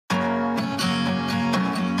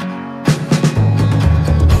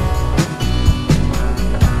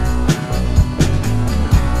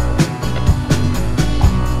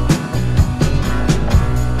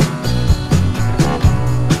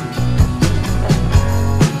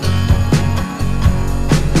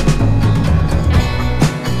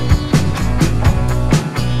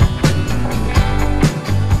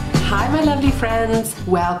friends,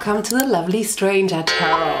 welcome to the Lovely Stranger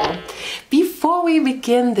Tarot. Before we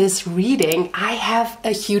begin this reading, I have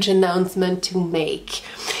a huge announcement to make.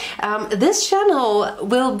 This channel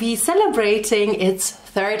will be celebrating its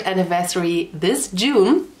 3rd anniversary this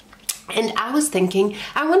June. And I was thinking,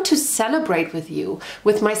 I want to celebrate with you,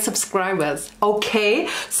 with my subscribers, okay?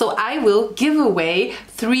 So I will give away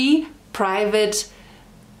 3 private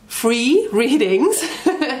free readings,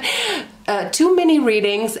 2 mini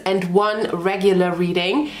readings and 1 regular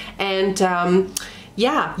reading. And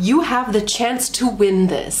yeah, you have the chance to win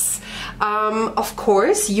this. Of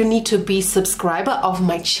course, you need to be subscriber of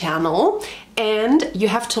my channel and you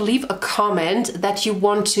have to leave a comment that you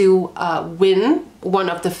want to win one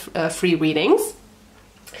of the free readings.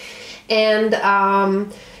 And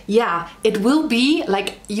yeah, it will be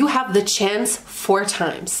like you have the chance 4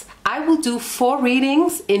 times. I will do 4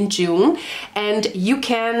 readings in June and you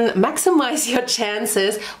can maximize your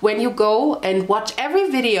chances when you go and watch every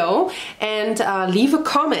video and leave a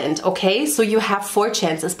comment, okay? So you have 4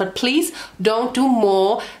 chances, but please don't do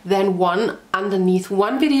more than 1 underneath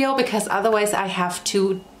 1 video because otherwise I have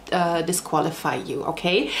to disqualify you,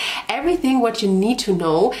 okay? Everything what you need to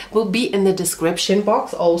know will be in the description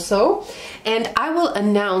box also, and I will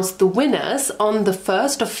announce the winners on the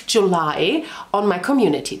 1st of July on my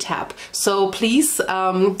community tab. So please,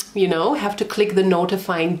 you know, have to click the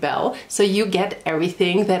notifying bell so you get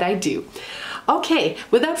everything that I do. Okay,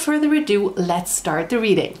 without further ado, let's start the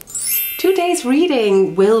reading. Today's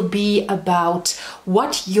reading will be about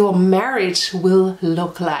what your marriage will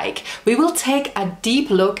look like. We will take a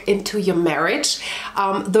deep look into your marriage,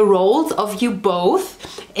 the roles of you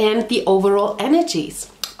both, and the overall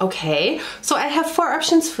energies. Okay, so I have 4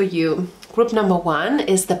 options for you. Group number 1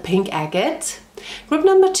 is the pink agate. Group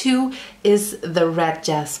number 2 is the red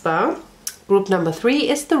jasper. Group number 3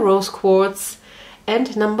 is the rose quartz.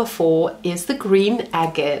 And number 4 is the green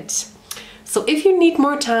agate. So if you need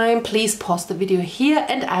more time, please pause the video here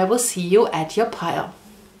and I will see you at your pile.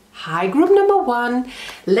 Hi, group number 1.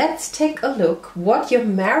 Let's take a look what your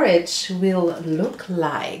marriage will look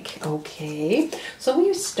like. Okay, so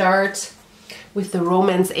we start with the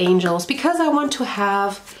romance angels because I want to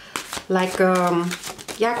have like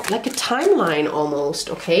yeah, like a timeline almost.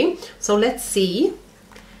 Okay, so let's see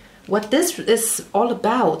what this is all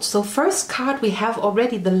about. So first card we have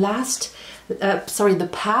already the the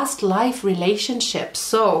past life relationship.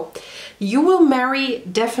 So you will marry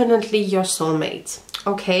definitely your soulmate,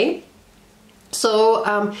 okay? So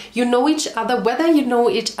you know each other, whether you know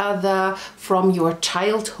each other from your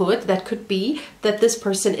childhood, that could be that this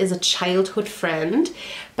person is a childhood friend,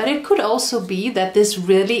 but it could also be that this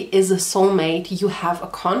really is a soulmate you have a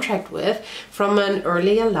contract with from an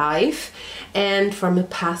earlier life and from a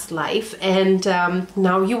past life, and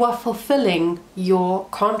now you are fulfilling your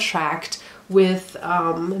contract with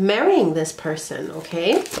marrying this person,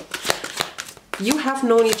 okay? You have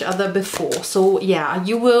known each other before, so yeah,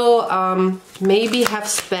 you will maybe have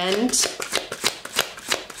spent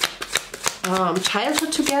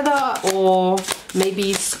childhood together or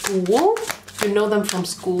maybe school. You know them from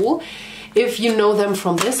school, if you know them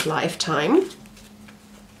from this lifetime.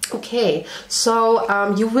 Okay, so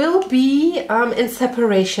you will be in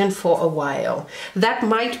separation for a while. That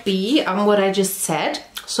might be what I just said,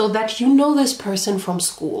 so that you know this person from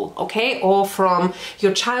school, okay? Or from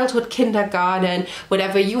your childhood, kindergarten,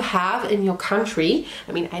 whatever you have in your country.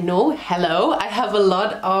 I mean, I know, hello, I have a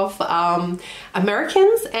lot of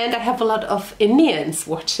Americans and I have a lot of Indians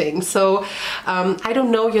watching. So I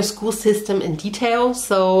don't know your school system in detail.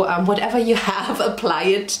 So whatever you have, apply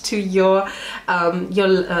it to your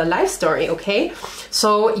life story, okay?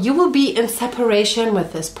 So you will be in separation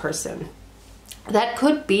with this person. That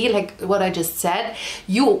could be like what I just said.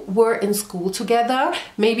 You were in school together,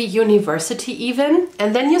 maybe university even,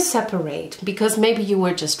 and then you separate because maybe you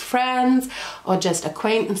were just friends or just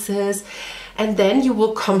acquaintances, and then you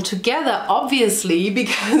will come together, obviously,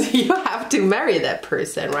 because you have to marry that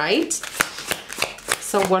person, right?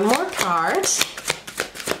 So one more card.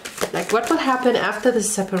 Like, what will happen after the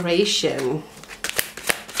separation?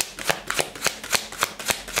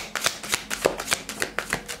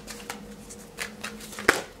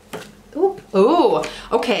 Oh,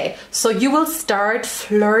 okay, so you will start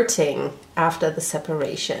flirting after the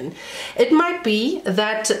separation. It might be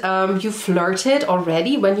that you flirted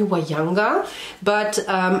already when you were younger, but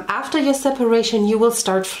after your separation you will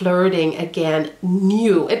start flirting again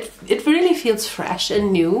new. It really feels fresh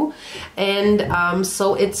and new, and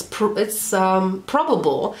so it's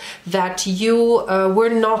probable that you were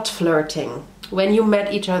not flirting when you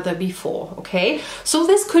met each other before, okay? So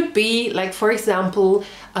this could be like, for example,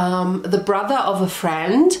 the brother of a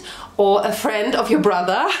friend or a friend of your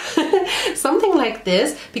brother, something like this,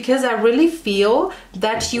 because I really feel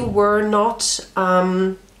that you were not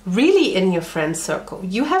really in your friend circle.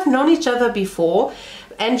 You have known each other before,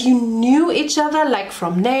 and you knew each other like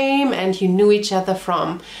from name, and you knew each other from,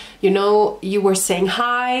 you know, you were saying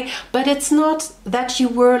hi, but it's not that you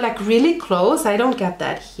were like really close. I don't get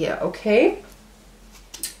that here, okay?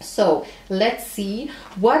 So let's see,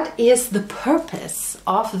 what is the purpose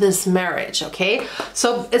of this marriage, okay?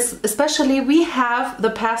 So especially we have the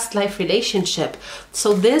past life relationship.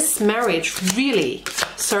 So this marriage really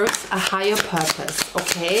serves a higher purpose,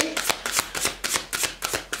 okay?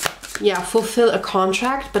 Yeah, fulfill a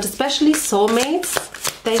contract, but especially soulmates,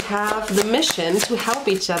 they have the mission to help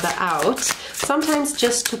each other out, sometimes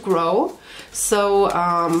just to grow. So,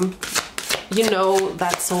 you know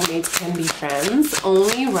that soulmates can be friends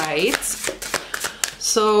only, right?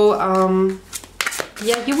 So,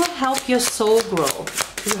 yeah, you will help your soul grow.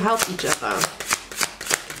 You help each other.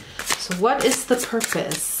 So what is the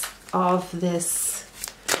purpose of this?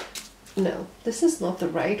 No, this is not the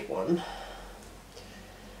right one.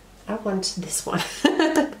 I want this one.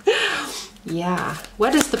 Yeah,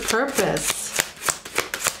 what is the purpose?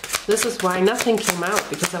 This is why nothing came out,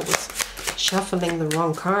 because I was shuffling the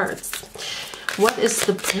wrong cards. What is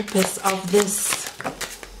the purpose of this?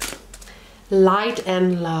 Light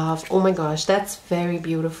and love. Oh my gosh, that's very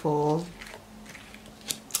beautiful.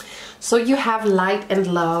 So you have light and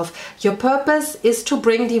love. Your purpose is to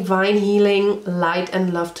bring divine healing, light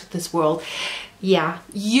and love to this world. Yeah,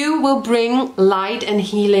 you will bring light and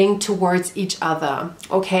healing towards each other,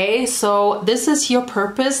 okay? So this is your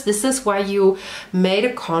purpose. This is why you made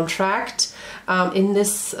a contract in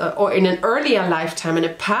this or in an earlier lifetime, in a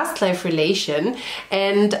past life relation,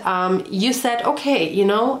 and you said, okay, you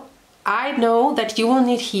know, I know that you will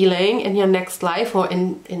need healing in your next life, or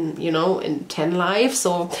in you know, in 10 lives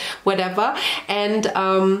or whatever, and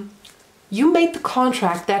you made the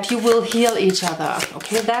contract that you will heal each other.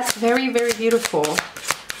 Okay, that's very, very beautiful.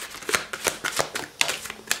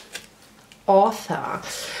 Author.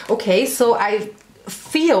 Okay, so I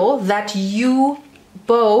feel that you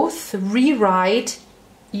both rewrite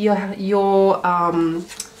your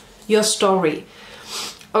story.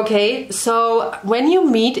 Okay, so when you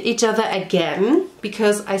meet each other again,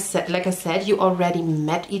 because like I said, you already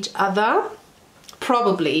met each other,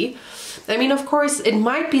 probably. I mean, of course, it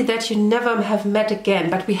might be that you never have met again,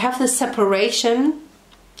 but we have this separation.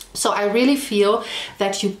 So I really feel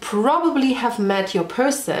that you probably have met your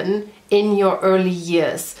person in your early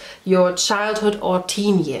years, your childhood or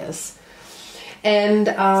teen years. And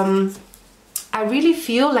I really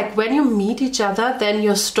feel like when you meet each other, then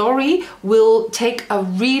your story will take a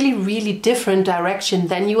really, really different direction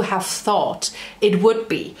than you have thought it would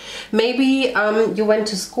be. Maybe you went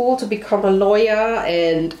to school to become a lawyer,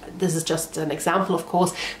 and this is just an example, of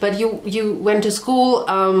course, but you went to school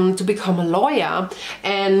to become a lawyer,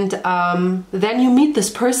 and then you meet this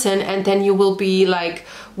person, and then you will be like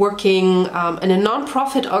working in a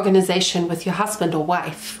non-profit organization with your husband or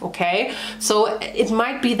wife, okay? So it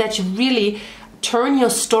might be that you really turn your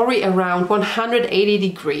story around 180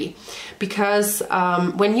 degrees, because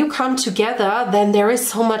when you come together, then there is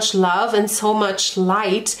so much love and so much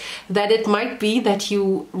light that it might be that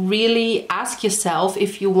you really ask yourself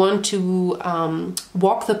if you want to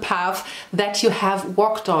walk the path that you have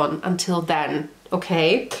walked on until then,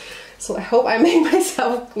 okay? So I hope I made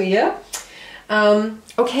myself clear.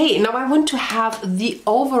 Okay, now I want to have the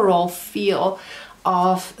overall feel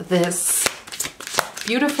of this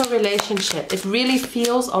beautiful relationship. It really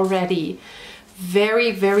feels already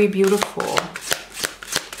very, very beautiful.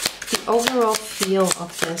 The overall feel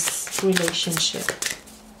of this relationship.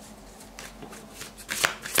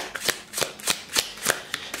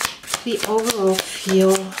 The overall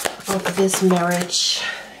feel of this marriage.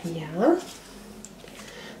 Yeah.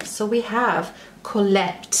 So we have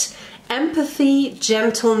Colette. Empathy,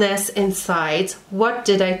 gentleness, insight. What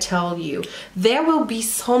did I tell you? There will be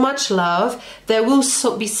so much love. There will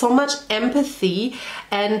be so much empathy,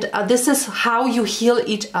 and this is how you heal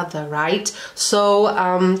each other, right?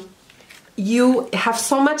 So you have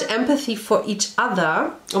so much empathy for each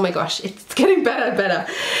other. Oh my gosh, it's getting better and better.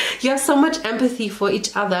 You have so much empathy for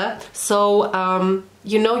each other. So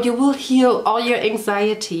you know, you will heal all your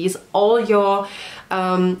anxieties, all your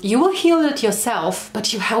you will heal it yourself,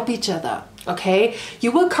 but you help each other, okay?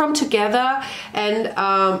 You will come together, and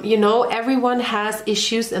you know, everyone has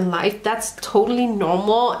issues in life. That's totally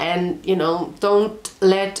normal, and you know, don't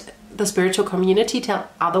let the spiritual community tell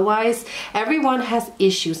otherwise. Everyone has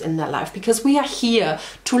issues in their life because we are here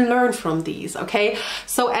to learn from these, okay?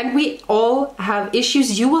 So, and we all have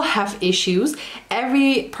issues. You will have issues,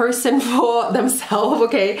 every person for themselves,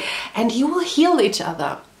 okay? And you will heal each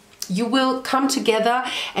other. You will come together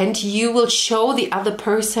and you will show the other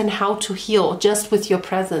person how to heal just with your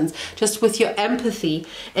presence, just with your empathy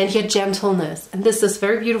and your gentleness. And this is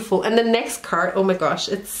very beautiful. And the next card, oh my gosh,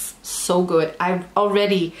 it's so good. I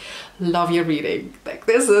already love your reading. Like,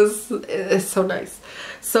 this is so nice.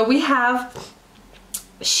 So we have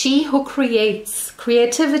she who creates,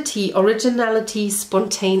 creativity, originality,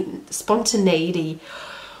 spontaneity.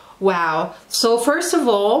 Wow. So first of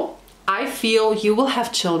all, I feel you will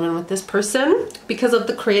have children with this person because of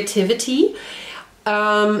the creativity.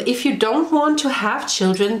 If you don't want to have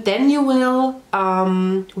children, then you will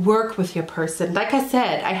work with your person. Like I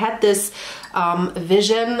said, I had this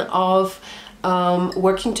vision of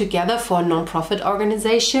working together for a non-profit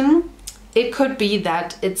organization. It could be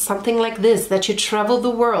that it's something like this, that you travel the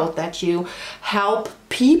world, that you help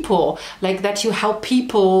people, like that you help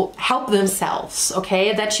people help themselves,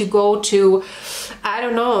 okay? That you go to, I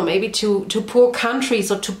don't know, maybe to poor countries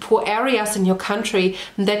or to poor areas in your country,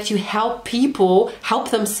 that you help people help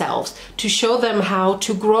themselves, to show them how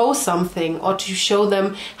to grow something or to show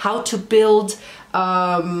them how to build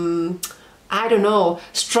I don't know,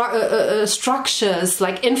 structures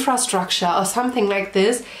like infrastructure or something like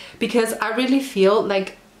this, because I really feel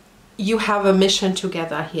like you have a mission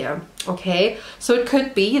together here, okay? So it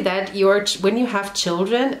could be that when you have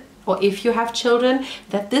children, or if you have children,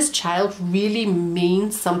 that this child really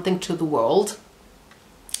means something to the world.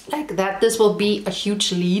 Like that this will be a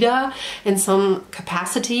huge leader in some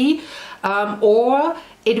capacity, or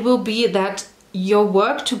it will be that your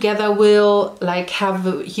work together will like have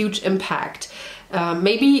a huge impact,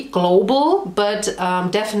 maybe global, but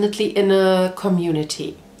definitely in a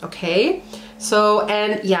community, okay? So,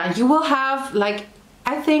 and yeah, you will have like,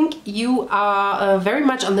 I think you are very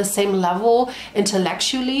much on the same level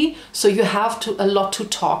intellectually, so you have a lot to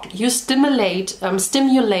talk. You stimulate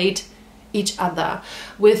each other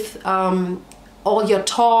with all your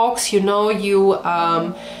talks, you know, you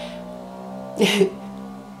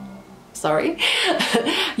sorry,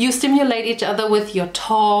 you stimulate each other with your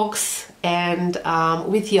talks and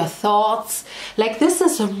with your thoughts. Like, this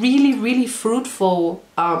is a really, really fruitful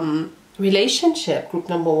relationship, group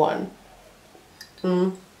number one.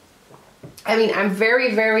 I mean, I'm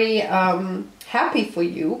very, very happy for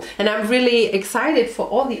you, and I'm really excited for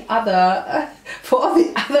all the other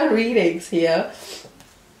readings here.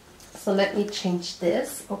 So let me change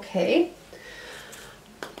this, okay?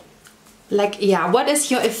 Like, yeah, what is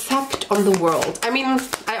your effect on the world? I mean,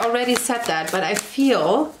 I already said that, but I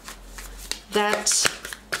feel that,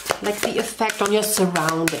 like, the effect on your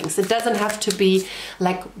surroundings. It doesn't have to be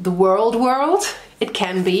like the world. It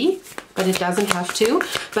can be, but it doesn't have to.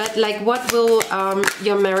 But like, what will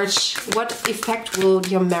your marriage, what effect will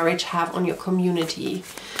your marriage have on your community?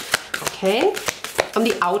 Okay, on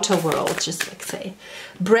the outer world, just like say.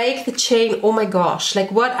 Break the chain, oh my gosh,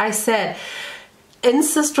 like what I said.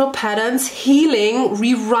 Ancestral patterns, healing,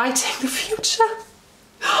 rewriting the future.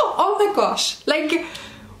 Oh my gosh, like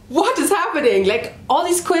what is happening? Like all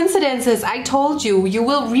these coincidences, I told you, you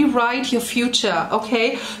will rewrite your future,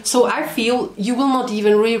 okay? So I feel you will not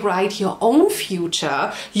even rewrite your own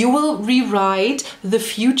future. You will rewrite the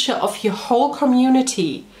future of your whole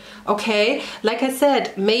community. Okay, like I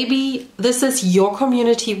said, maybe this is your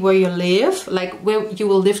community where you live, like where you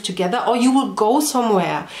will live together, or you will go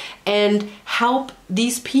somewhere and help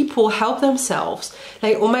these people help themselves.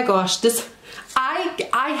 Like, oh my gosh, this,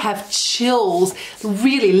 I have chills,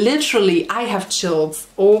 really, literally, I have chills.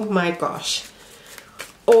 Oh my gosh.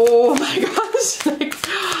 Oh my gosh. Like,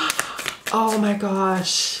 oh my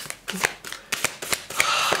gosh.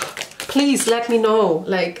 Please let me know,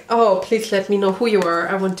 like, oh, please let me know who you are.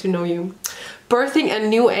 I want to know you. Birthing a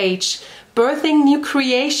new age, birthing new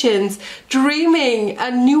creations, dreaming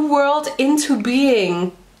a new world into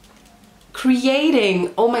being,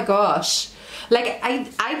 creating, oh my gosh. Like,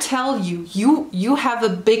 I tell you, you have a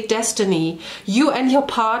big destiny. You and your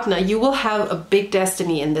partner, you will have a big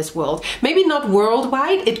destiny in this world. Maybe not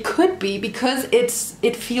worldwide, it could be, because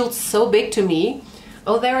it feels so big to me.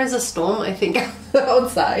 Oh, there is a storm, I think,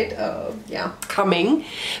 outside, yeah, coming.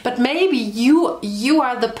 But maybe you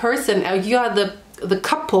are the person, or you are the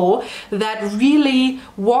couple that really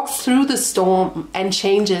walks through the storm and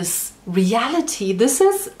changes reality. This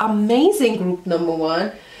is amazing, group number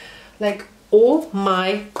one. Like, oh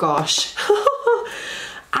my gosh.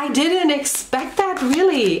 I didn't expect that,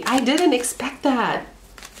 really. I didn't expect that.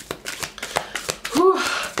 Whew.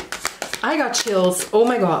 I got chills. Oh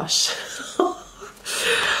my gosh.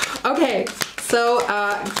 Okay, so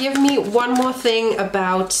give me one more thing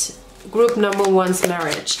about group number one's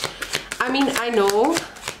marriage. I mean, I know,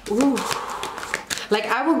 ooh, like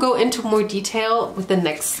I will go into more detail with the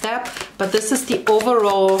next step, but this is the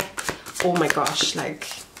overall, oh my gosh, like,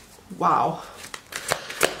 wow.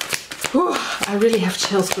 Whew, I really have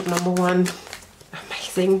chills, group number one.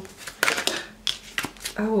 Amazing.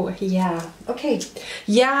 Oh, yeah. Okay.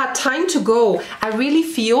 Yeah, time to go. I really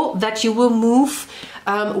feel that you will move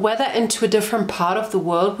whether into a different part of the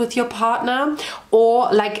world with your partner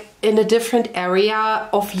or like in a different area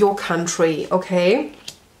of your country, okay?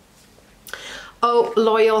 Oh,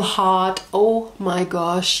 loyal heart. Oh my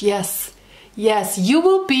gosh, yes. Yes, you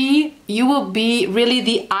will be really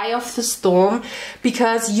the eye of the storm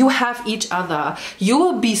because you have each other. You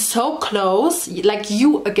will be so close, like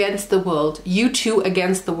you against the world, you two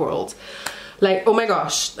against the world. Like, oh my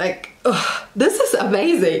gosh, like, ugh, this is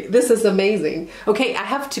amazing. This is amazing. Okay, I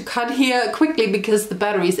have to cut here quickly because the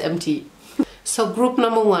battery is empty. So group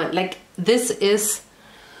number one, like this is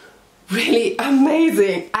really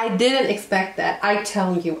amazing. I didn't expect that. I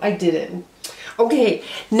tell you, I didn't. Okay,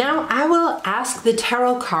 now I will ask the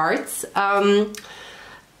tarot cards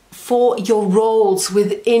for your roles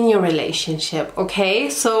within your relationship, okay?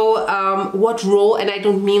 So what role, and I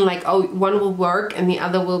don't mean like, oh, one will work and the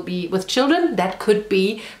other will be with children, that could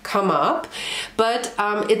be come up, but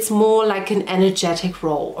it's more like an energetic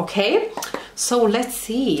role, okay? So let's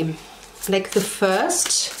see, like the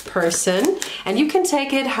first person, and you can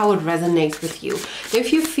take it how it resonates with you.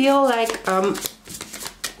 If you feel like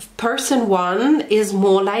person one is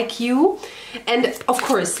more like you, and of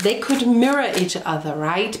course they could mirror each other,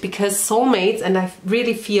 right? Because soulmates, and I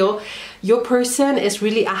really feel your person is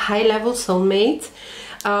really a high level soulmate,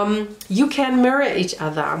 you can mirror each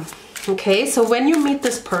other, okay? So when you meet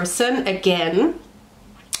this person again,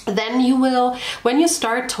 then you will, when you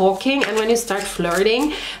start talking and when you start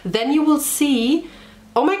flirting, then you will see,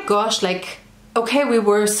 oh my gosh, like, okay, we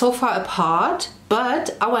were so far apart,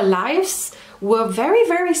 but our lives were very,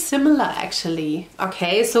 very similar actually.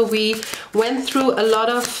 Okay, so we went through a lot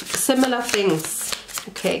of similar things.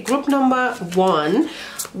 Okay, group number one,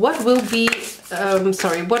 what will be,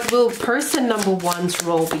 what will person number one's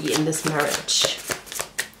role be in this marriage?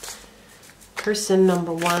 Person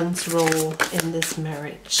number one's role in this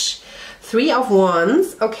marriage. Three of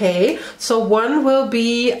Wands, okay, so one will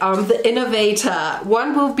be the innovator,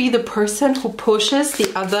 one will be the person who pushes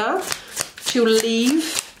the other to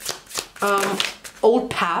leave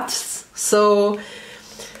old paths. So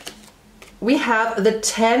we have the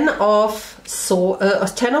Ten of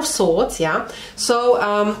Swords, yeah.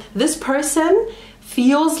 So this person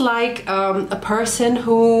feels like a person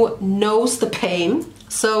who knows the pain.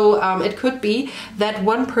 So it could be that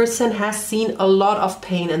one person has seen a lot of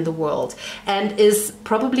pain in the world and is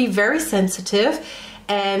probably very sensitive,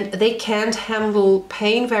 and they can't handle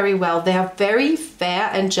pain very well. They are very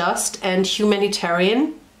fair and just and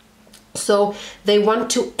humanitarian. So they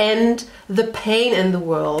want to end the pain in the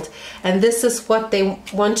world, and this is what they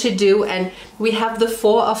want to do. And we have the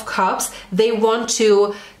Four of Cups. They want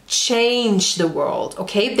to change the world,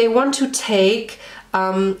 okay? They want to take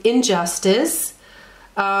injustice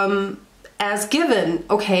as given,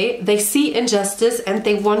 okay? They see injustice and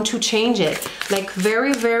they want to change it. Like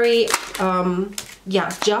very, very,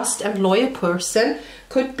 yeah, just and loyal person.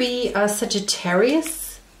 Could be a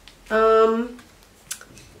Sagittarius,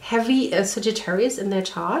 heavy Sagittarius in their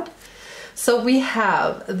chart. So we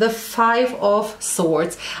have the Five of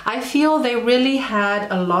Swords. I feel they really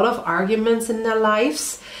had a lot of arguments in their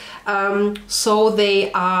lives. So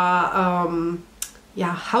they are,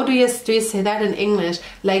 yeah, how do you say that in English?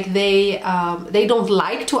 Like they don't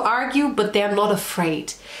like to argue, but they're not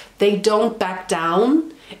afraid. They don't back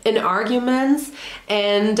down in arguments,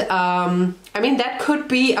 and I mean that could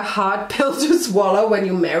be a hard pill to swallow when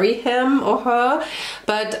you marry him or her,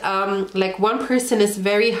 but like one person is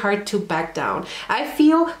very hard to back down. I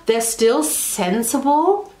feel they're still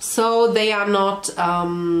sensible, so they are not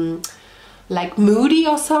like moody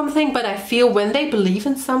or something, but I feel when they believe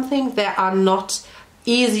in something, they are not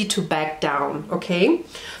easy to back down, okay?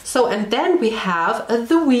 So, and then we have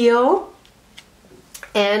the Wheel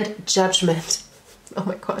and Judgment. Oh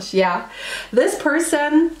my gosh, yeah. This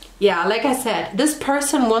person, yeah, like I said, this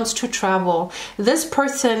person wants to travel. This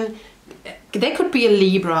person, they could be a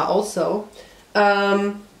Libra also.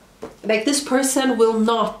 Like this person will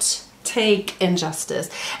not take injustice.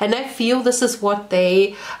 And I feel this is what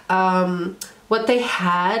they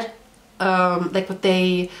had like what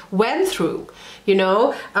they went through, you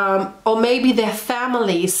know, or maybe their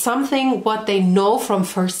family, something what they know from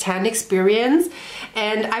first-hand experience,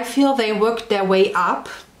 and I feel they worked their way up.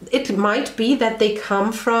 It might be that they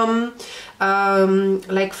come from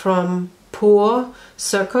like from poor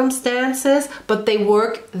circumstances, but they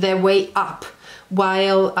work their way up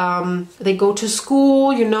while they go to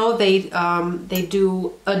school, you know, they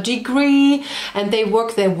do a degree and they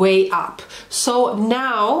work their way up. So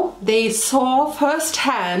now they saw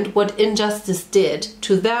firsthand what injustice did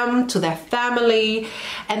to them, to their family,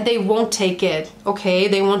 and they won't take it, okay?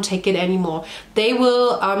 They won't take it anymore. They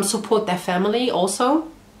will support their family also.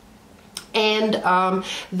 And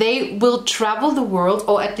they will travel the world,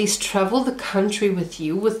 or at least travel the country with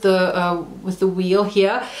you, with the wheel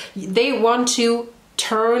here. They want to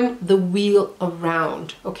turn the wheel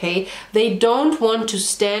around, okay? They don't want to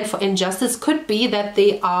stand for injustice. Could be that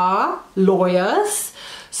they are lawyers,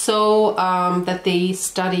 so that they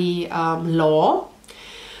study law.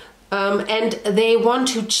 And they want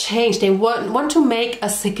to change. They want to make a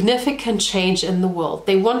significant change in the world.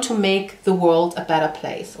 They want to make the world a better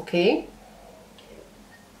place, okay?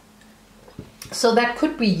 So that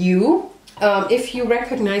could be you, if you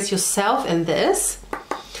recognize yourself in this,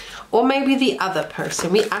 or maybe the other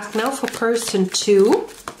person. We ask now for person 2.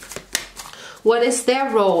 What is their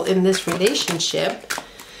role in this relationship?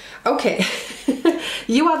 Okay,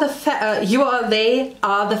 they are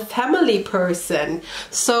the family person.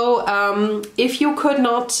 So if you could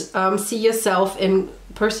not see yourself in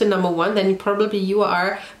person number 1, then probably you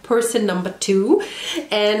are person number 2,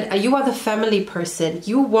 and you are the family person.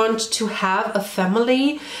 You want to have a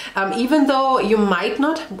family, even though you might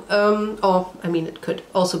not, or I mean, it could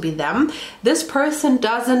also be them. This person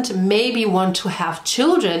doesn't maybe want to have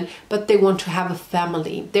children, but they want to have a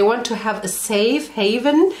family. They want to have a safe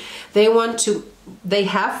haven. They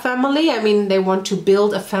have family. I mean, they want to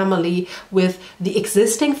build a family with the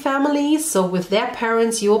existing families, so with their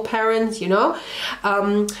parents, your parents, you know,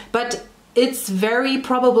 but it's very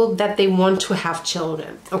probable that they want to have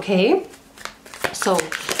children, okay? So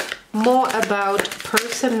more about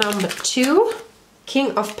person number 2,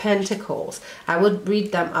 King of Pentacles. I would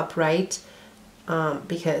read them upright.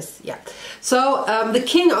 Because yeah, so the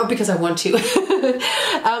king of, because I want to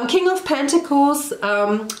King of Pentacles,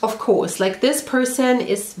 of course, like this person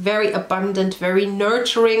is very abundant, very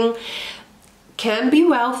nurturing, can be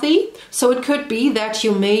wealthy. So it could be that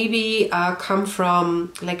you maybe come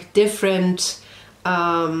from like different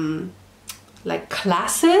like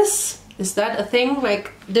classes. Is that a thing?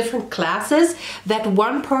 Like different classes, that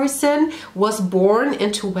one person was born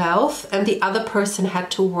into wealth and the other person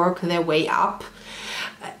had to work their way up.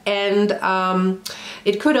 And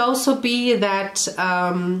it could also be that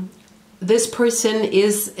this person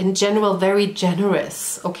is in general very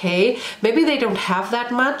generous, okay? Maybe they don't have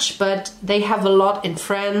that much, but they have a lot in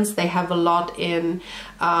friends, they have a lot in,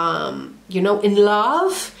 you know, in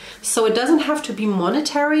love. So it doesn't have to be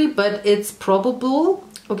monetary, but it's probable,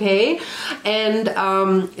 okay? And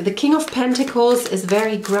the King of Pentacles is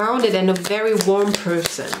very grounded and a very warm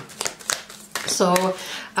person. So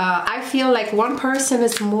I feel like one person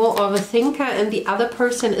is more of a thinker and the other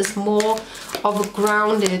person is more of a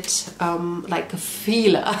grounded, like a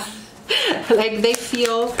feeler. Like they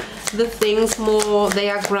feel the things more, they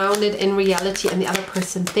are grounded in reality, and the other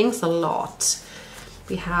person thinks a lot.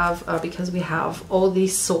 We have, because we have all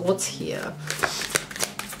these swords here.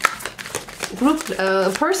 Group,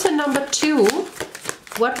 person number 2,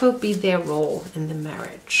 what will be their role in the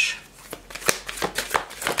marriage?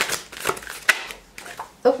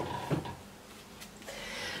 Oh,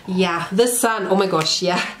 yeah, the Sun. Oh my gosh,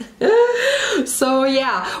 yeah. So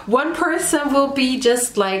yeah, one person will be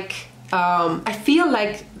just like, I feel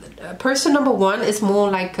like person number 1 is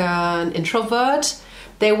more like an introvert.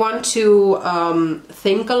 They want to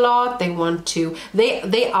think a lot. They want to,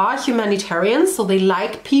 they are humanitarians, so they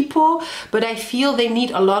like people, but I feel they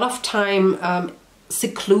need a lot of time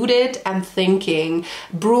secluded and thinking,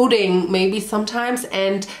 brooding maybe sometimes,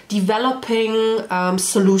 and developing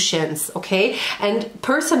solutions, okay? And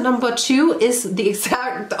person number 2 is the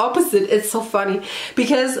exact opposite. It's so funny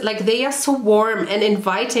because like they are so warm and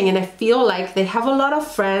inviting, and I feel like they have a lot of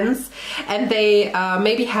friends, and they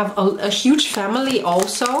maybe have a huge family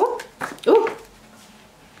also. Ooh.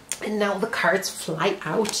 And now the cards fly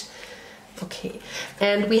out. Okay,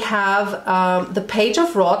 and we have the Page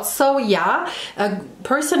of Rods. So yeah,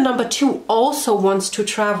 person number 2 also wants to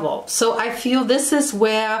travel. So I feel this is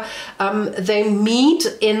where they meet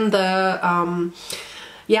in the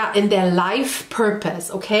yeah, in their life purpose,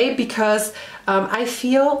 okay? Because I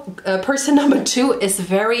feel person number 2 is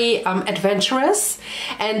very adventurous,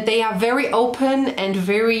 and they are very open and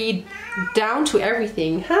very down to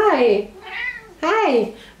everything. Hi!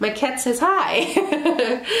 Hi! My cat says hi!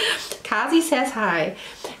 Kazi says hi.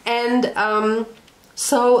 And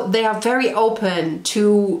so they are very open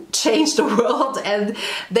to change the world, and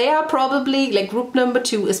they are probably, like, group number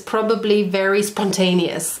 2 is probably very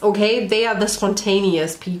spontaneous, okay? They are the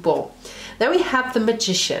spontaneous people. Then we have the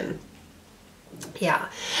magician. Yeah,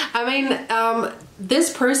 I mean, this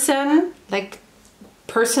person, like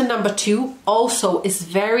person number 2, also is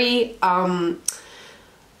very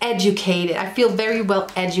educated. I feel very well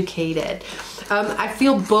educated. I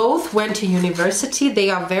feel both went to university. They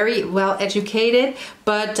are very well educated,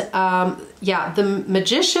 but yeah, the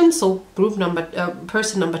magician, so group number,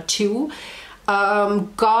 person number 2,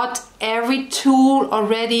 got every tool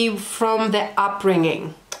already from their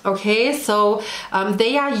upbringing. Okay, so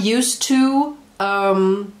they are used to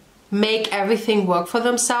make everything work for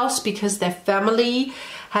themselves because their family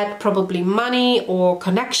had probably money or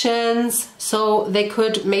connections, so they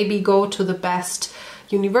could maybe go to the best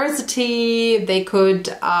university, they could,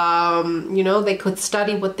 you know, they could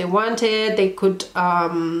study what they wanted, they could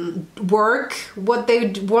work what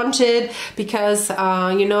they wanted because,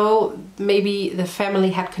 you know, maybe the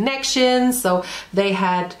family had connections, so they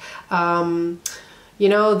had, you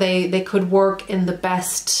know, they could work in the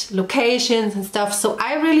best locations and stuff. So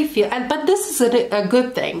I really feel, but this is a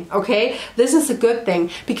good thing, okay? This is a good thing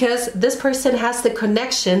because this person has the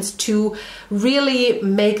connections to really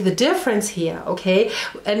make the difference here, okay?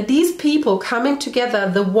 And these people coming together,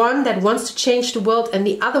 the one that wants to change the world and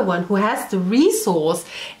the other one who has the resource,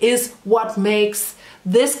 is what makes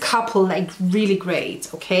this couple like really great,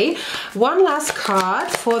 okay? One last card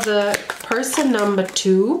for the person number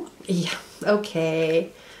 2. Yeah. Okay,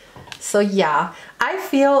 so yeah, I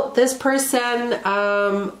feel this person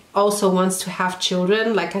also wants to have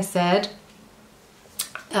children, like I said,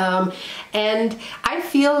 and I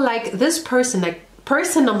feel like this person, like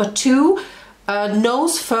person number 2,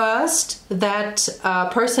 knows first that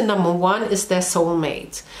person number 1 is their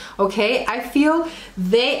soulmate. Okay, I feel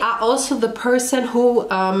they are also the person who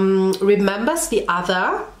remembers the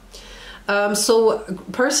other. So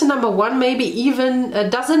person number 1 maybe even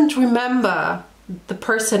doesn't remember the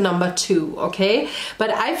person number 2, okay?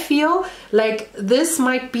 But I feel like this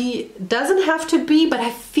might be, doesn't have to be, but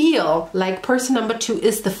I feel like person number 2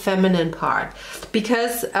 is the feminine part,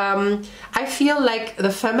 because I feel like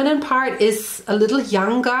the feminine part is a little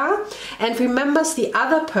younger and remembers the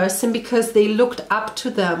other person because they looked up to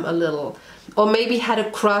them a little, or maybe had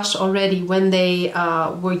a crush already when they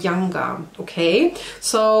were younger, okay?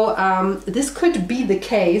 So this could be the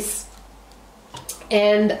case.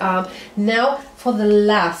 And now for the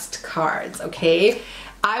last cards, okay?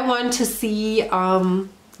 I want to see,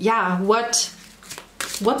 yeah, what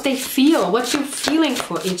they feel, what you're feeling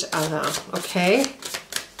for each other, okay?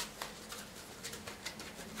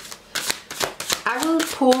 I will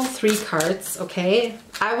pull 3 cards, okay?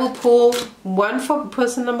 I will pull 1 for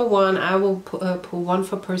person number 1, I will pull 1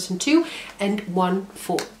 for person 2, and 1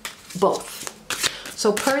 for both.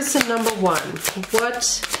 So person number 1,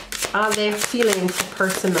 what are they feeling for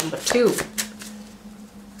person number 2?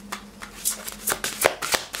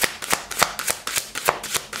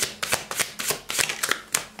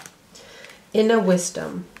 Inner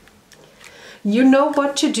wisdom. You know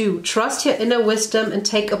what to do. Trust your inner wisdom and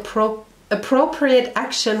take appropriate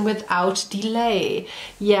action without delay.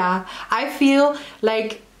 Yeah, I feel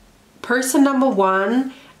like person number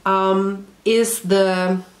 1 is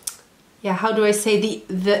the, yeah, how do I say,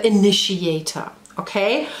 the initiator,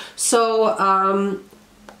 okay? So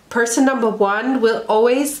person number 1 will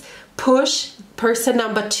always push person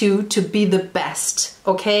number 2 to be the best,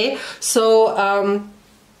 okay? So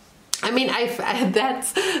I mean,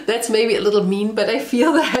 that's maybe a little mean, but I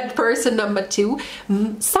feel that person number 2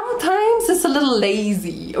 sometimes is a little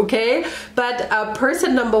lazy, okay? But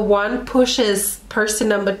person number 1 pushes person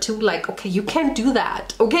number 2 like, okay, you can't do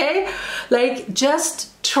that, okay? Like, just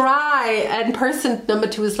try. And person number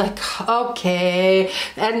 2 is like, okay.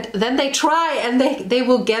 And then they try and they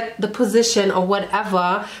will get the position or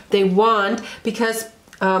whatever they want, because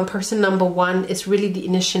person number 1 is really the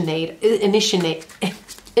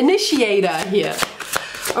initiator here.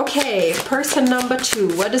 Okay, person number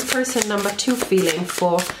 2. What is person number 2 feeling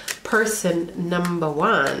for person number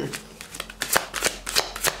 1?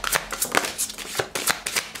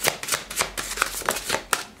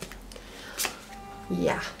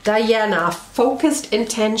 Yeah, Diana, focused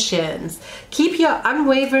intentions. Keep your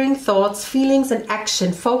unwavering thoughts, feelings, and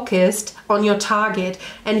action focused on your target,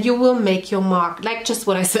 and you will make your mark. Like just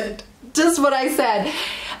what I said. Just what I said.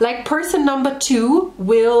 Like person number 2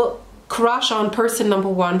 will crush on person number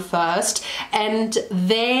 1 first, and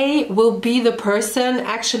they will be the person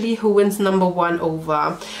actually who wins number 1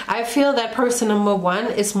 over. I feel that person number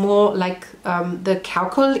 1 is more like the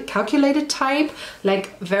calculated type,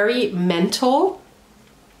 like very mental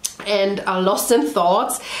and are lost in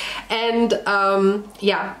thoughts, and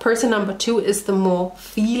yeah, person number 2 is the more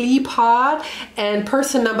feely part, and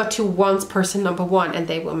person number 2 wants person number 1 and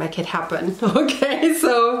they will make it happen. Okay,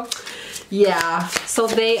 so yeah, so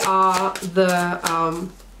they are the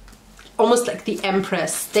almost like the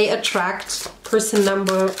Empress. They attract person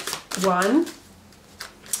number 1.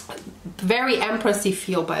 Very Empressy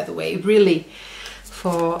feel, by the way, really,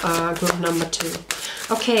 for group number 2.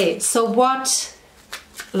 Okay, so what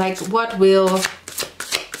will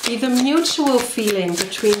be the mutual feeling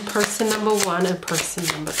between person number 1 and person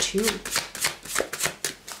number 2?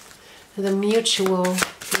 The mutual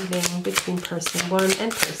feeling between person 1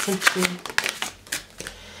 and person 2.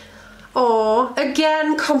 Oh,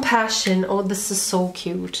 again, compassion. Oh, this is so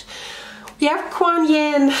cute. We have Kuan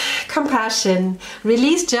Yin, compassion.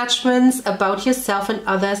 Release judgments about yourself and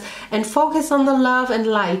others and focus on the love and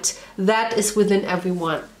light that is within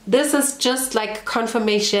everyone. This is just like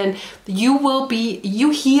confirmation. You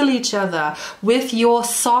heal each other with your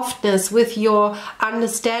softness, with your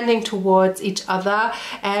understanding towards each other.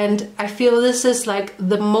 And I feel this is like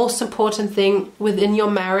the most important thing within your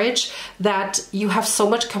marriage, that you have so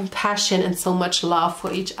much compassion and so much love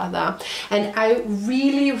for each other. And I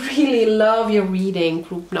really, really love your reading,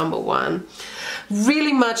 group number 1.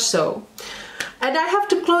 Really much so. And I have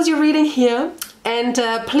to close your reading here. And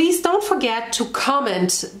please don't forget to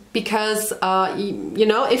comment, because you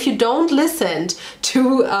know, if you don't listen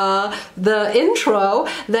to the intro,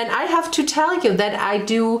 then I have to tell you that I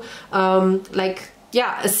do like,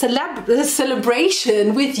 yeah, a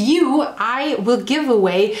celebration with you. I will give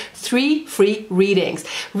away 3 free readings.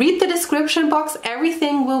 Read the description box,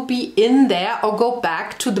 everything will be in there, or go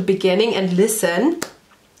back to the beginning and listen.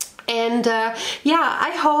 And yeah,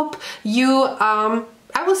 I hope you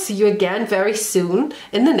I will see you again very soon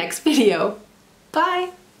in the next video.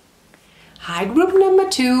 Bye! Hi, group number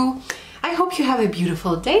 2. I hope you have a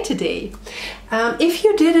beautiful day today. If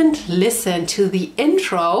you didn't listen to the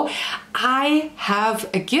intro, I have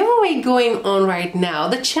a giveaway going on right now.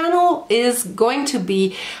 The channel is going to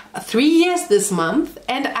be 3 years this month,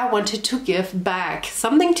 and I wanted to give back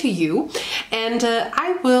something to you, and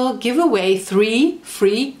I will give away 3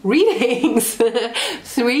 free readings.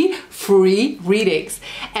 3 free readings.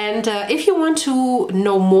 And if you want to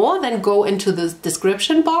know more, then go into the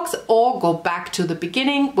description box or go back to the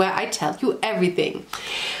beginning where I tell you everything.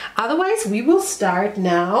 Otherwise, we will start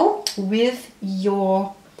now with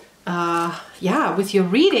your with your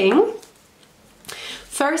reading.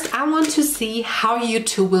 First, I want to see how you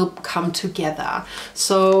two will come together.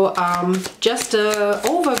 So just an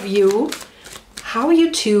overview, how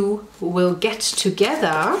you two will get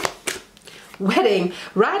together. Wedding,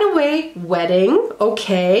 right away, wedding,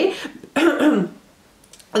 okay.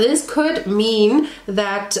 This could mean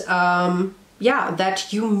that yeah,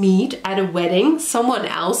 that you meet at a wedding, someone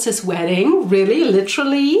else's wedding, really,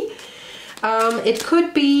 literally. It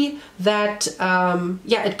could be that,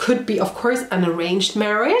 yeah, it could be, of course, an arranged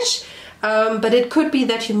marriage, but it could be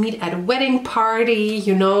that you meet at a wedding party,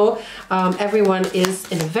 you know, everyone is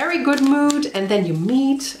in a very good mood, and then you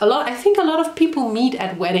meet a lot. I think a lot of people meet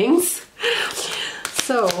at weddings.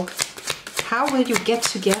 So, how will you get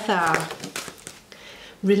together?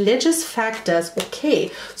 Religious factors,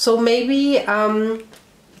 okay, so maybe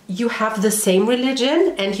you have the same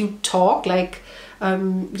religion and you talk like,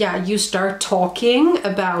 yeah, you start talking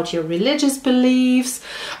about your religious beliefs,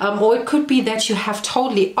 or it could be that you have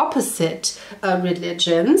totally opposite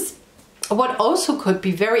religions. What also could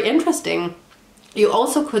be very interesting, you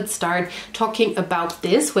also could start talking about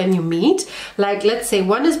this when you meet. Like, let's say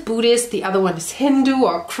one is Buddhist, the other one is Hindu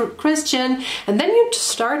or Christian, and then you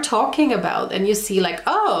start talking about, and you see like,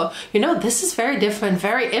 oh, you know, this is very different,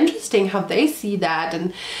 very interesting how they see that.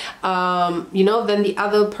 And you know, then the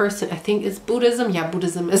other person, I think, is Buddhism. Yeah,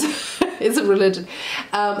 Buddhism is is a religion,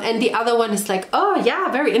 and the other one is like, oh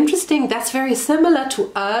yeah, very interesting, that's very similar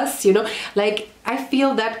to us, you know. Like, I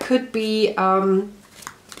feel that could be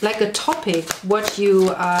like a topic, what you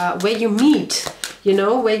where you meet, you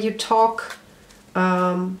know, where you talk,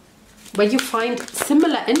 where you find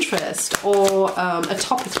similar interest, or a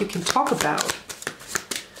topic you can talk about.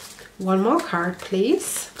 One more card,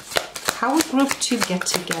 please. how a group to get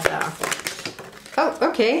together. Oh,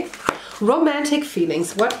 okay. Romantic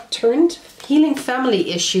feelings. What turned? Healing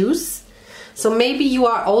family issues. So maybe you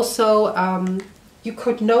are also, you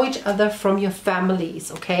could know each other from your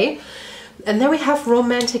families, okay? And then we have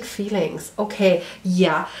romantic feelings. Okay,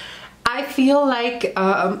 yeah. I feel like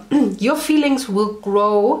your feelings will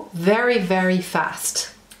grow very, very fast.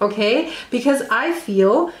 Okay, because I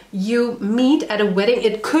feel you meet at a wedding.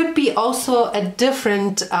 It could be also a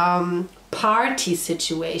different party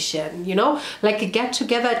situation, you know, like a get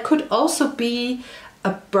together. It could also be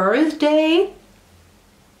a birthday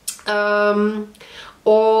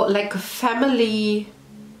or like a family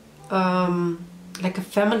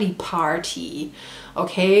party.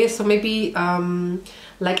 Okay, so maybe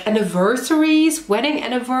like anniversaries, wedding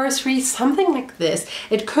anniversaries, something like this.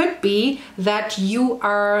 It could be that you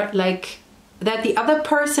are like, that the other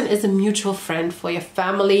person is a mutual friend for your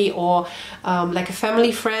family, or like a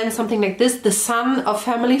family friend, something like this, the son of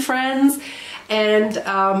family friends. And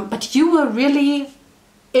but you will really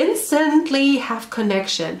instantly have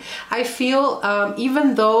connection. I feel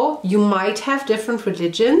even though you might have different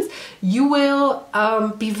religions, you will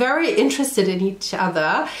be very interested in each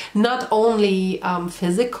other, not only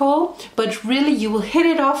physical, but really you will hit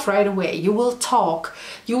it off right away. You will talk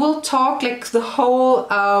like the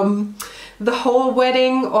whole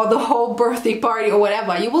wedding or the whole birthday party or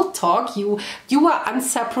whatever. You will talk. You are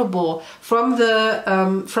inseparable from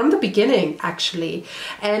the beginning, actually,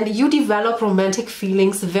 and you develop romantic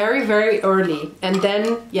feelings very, very early. And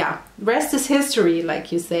then, yeah, rest is history,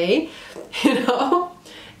 like you say, you know.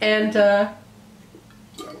 And I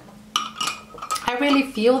really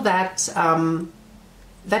feel that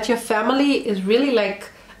that your family is really like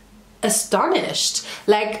astonished,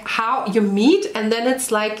 like how you meet, and then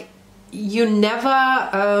it's like you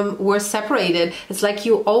never were separated. It's like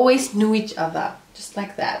you always knew each other, just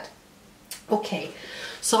like that. Okay,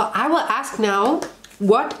 so I will ask now,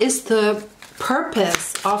 what is the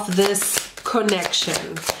purpose of this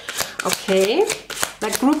connection? Okay,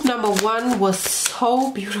 like group number 1 was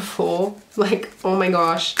so beautiful, like, oh my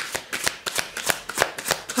gosh.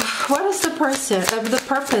 What is the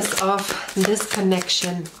purpose of this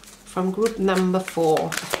connection from group number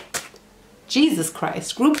 4? Jesus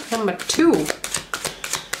Christ, group number 2.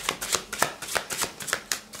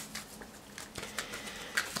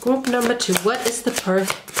 Group number 2, what is the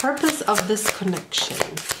purpose of this connection?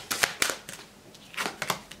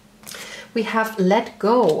 We have let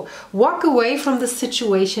go. Walk away from the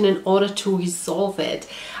situation in order to resolve it.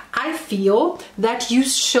 I feel that you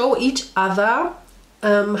show each other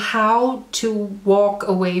how to walk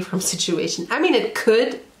away from situation. I mean, it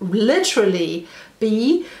could literally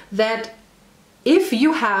be that if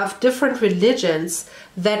you have different religions,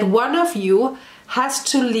 that one of you has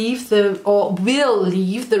to leave or will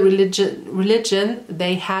leave the religion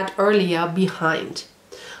they had earlier behind.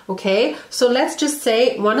 Okay, so let's just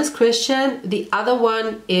say one is Christian, the other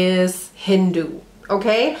one is Hindu.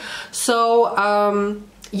 Okay, so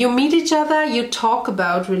you meet each other, you talk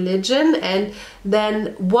about religion, and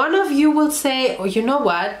then one of you will say, oh, you know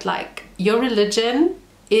what, like your religion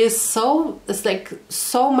is like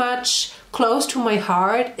so much close to my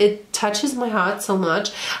heart, it touches my heart so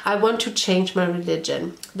much, I want to change my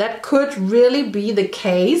religion. That could really be the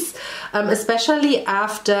case, especially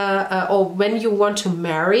after or when you want to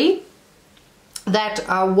marry, that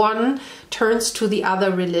one turns to the other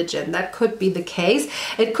religion. That could be the case.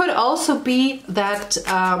 It could also be that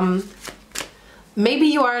maybe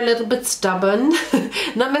you are a little bit stubborn,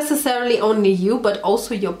 not necessarily only you, but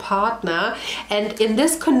also your partner. And in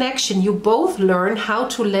this connection, you both learn how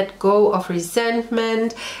to let go of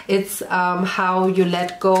resentment. It's how you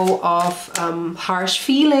let go of harsh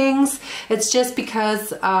feelings. It's just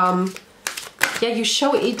because, yeah, you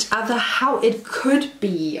show each other how it could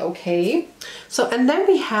be, okay? So, and then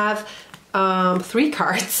we have 3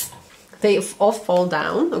 cards. They all fall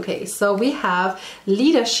down. Okay, so we have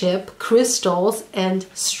leadership, crystals, and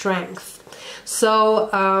strength. So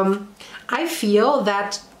I feel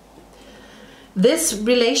that this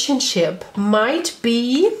relationship might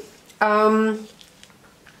be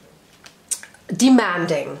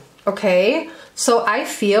demanding. Okay, so I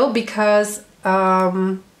feel because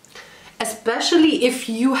especially if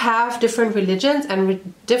you have different religions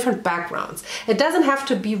and different backgrounds. It doesn't have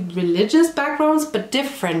to be religious backgrounds, but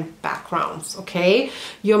different backgrounds, okay?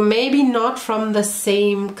 You're maybe not from the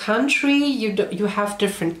same country, you have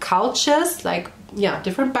different cultures, like, yeah,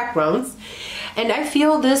 different backgrounds. And I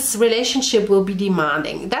feel this relationship will be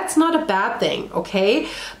demanding. That's not a bad thing, okay?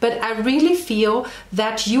 But I really feel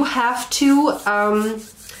that you have to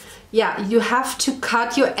yeah, you have to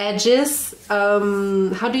cut your edges.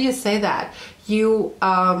 How do you say that? You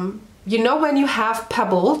know, when you have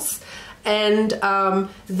pebbles and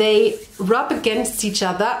they rub against each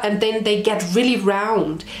other and then they get really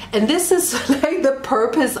round, and this is like the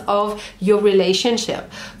purpose of your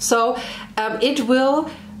relationship. So it will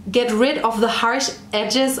get rid of the harsh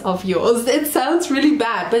edges of yours. It sounds really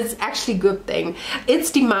bad, but it's actually a good thing. It's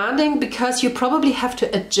demanding because you probably have to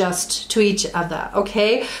adjust to each other,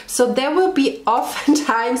 okay? So there will be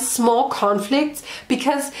oftentimes small conflicts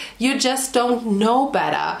because you just don't know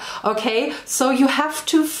better, okay? So you have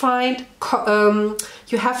to find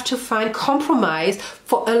compromise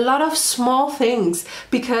for a lot of small things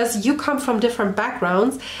because you come from different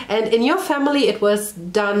backgrounds, and in your family it was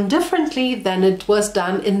done differently than it was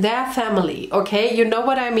done in their family, okay? You know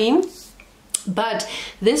what I mean? But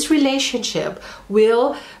this relationship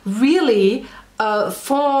will really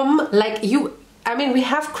form like you, I mean, we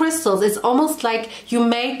have crystals. It's almost like you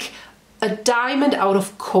make a diamond out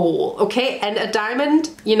of coal, okay? And a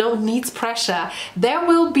diamond, you know, needs pressure. There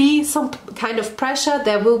will be some kind of pressure,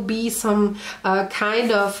 there will be some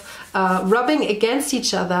kind of rubbing against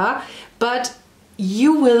each other, but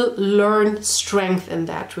you will learn strength in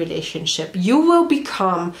that relationship. You will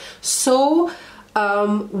become so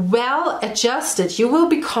well adjusted. You will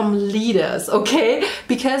become leaders, okay?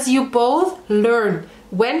 Because you both learn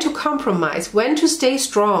when to compromise, when to stay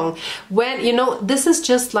strong, when, you know, this is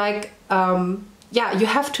just like, yeah, you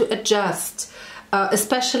have to adjust,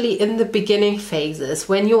 especially in the beginning phases.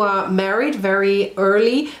 When you are married very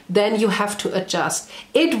early, then you have to adjust.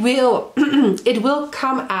 It will, it will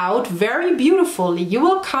come out very beautifully. You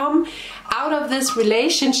will come out of this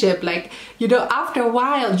relationship, like, you know, after a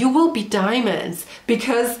while, you will be diamonds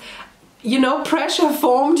because, you know, pressure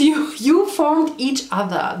formed you. You formed each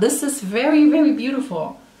other. This is very, very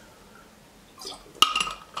beautiful.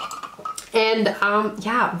 And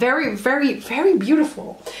yeah, very, very, very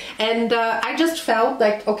beautiful. And I just felt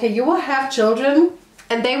like, okay, you will have children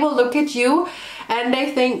and they will look at you and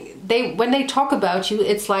they think, when they talk about you,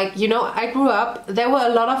 it's like, you know, I grew up, there were a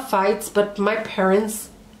lot of fights, but my parents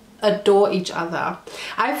adore each other.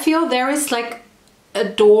 I feel there is like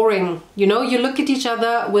adoring, you know, you look at each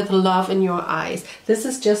other with love in your eyes. This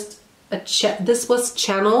is just this was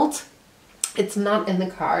channeled. It's not in the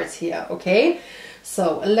cards here, okay?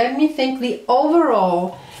 So let me think the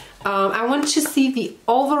overall, I want to see the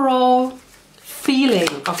overall feeling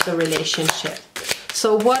of the relationship.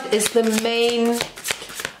 So what is the main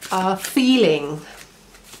feeling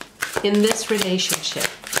in this relationship,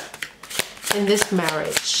 in this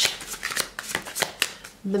marriage?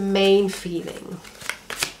 The main feeling,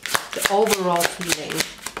 the overall feeling.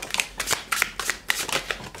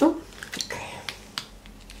 Oh, okay.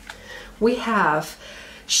 We have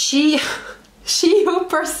she who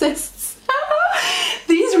persists.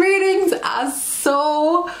 These readings are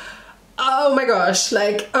so, oh my gosh,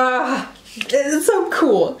 like it's so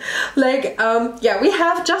cool. Like yeah, we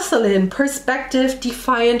have Jasmin, perspective,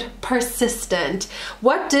 defiant, persistent.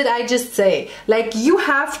 What did I just say? Like, you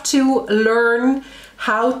have to learn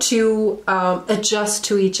how to adjust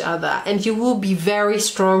to each other, and you will be very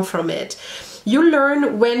strong from it. You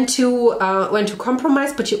learn when to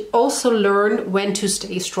compromise, but you also learn when to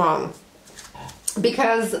stay strong.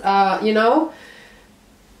 Because you know,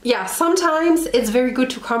 yeah, sometimes it's very good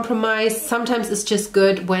to compromise. Sometimes it's just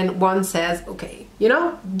good when one says, okay, you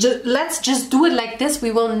know, let's just do it like this.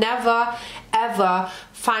 We will never ever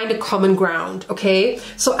find a common ground, okay?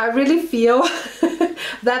 So I really feel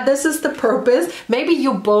that this is the purpose. Maybe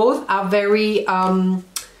you both are very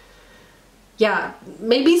yeah,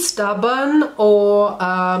 maybe stubborn, or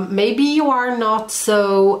maybe you are not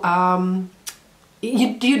so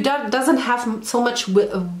doesn't have so much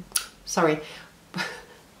sorry,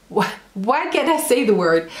 why can't I say the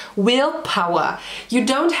word willpower? You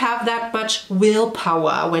don't have that much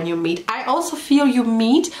willpower when you meet. I also feel you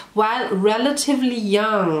meet while relatively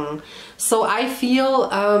young, so I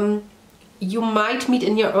feel you might meet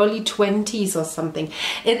in your early 20s or something.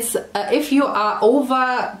 It's if you are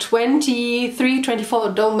over 23, 24,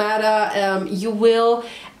 don't matter, you will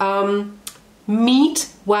meet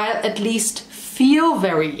while at least feel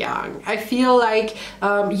very young. I feel like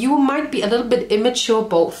you might be a little bit immature,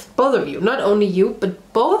 both of you, not only you,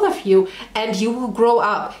 but both of you, and you will grow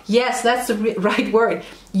up. Yes, that's the right word.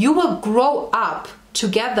 You will grow up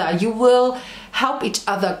together. You will help each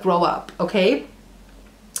other grow up, okay?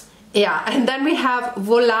 Yeah, and then we have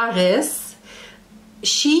Volaris.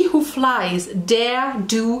 she who flies dare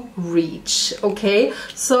do reach. Okay,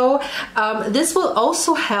 so this will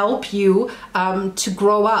also help you to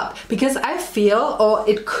grow up, because I feel, or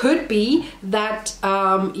it could be that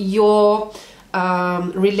your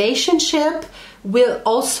relationship will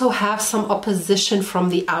also have some opposition from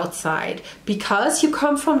the outside, because you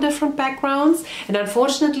come from different backgrounds. And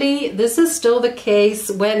unfortunately, this is still the case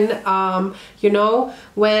when you know,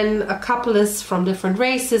 when a couple is from different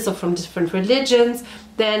races or from different religions,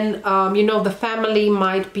 then you know, the family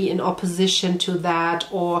might be in opposition to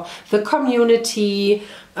that, or the community,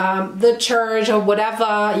 the church, or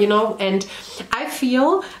whatever, you know. And I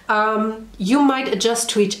feel you might adjust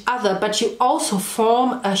to each other, but you also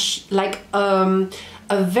form a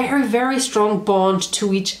very, very strong bond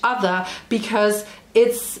to each other, because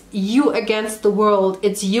it's you against the world,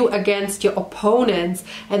 it's you against your opponents,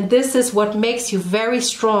 and this is what makes you very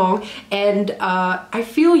strong. And I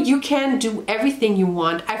feel you can do everything you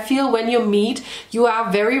want. I feel when you meet, you are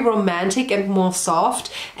very romantic and more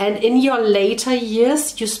soft, and in your later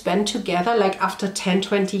years you spend together, like after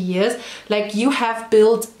 10-20 years, like you have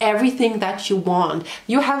built everything that you want.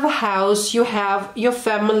 You have a house, you have your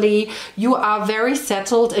family, you are very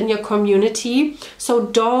settled in your community. So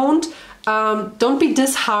don't be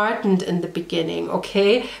disheartened in the beginning,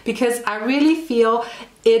 okay? Because I really feel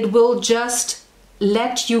it will just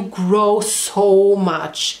let you grow so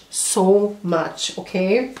much,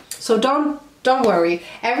 okay? So don't worry,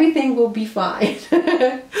 everything will be fine.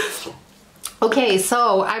 Okay,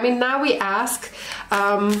 so I mean, now we ask,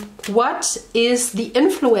 what is the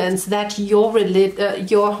influence that your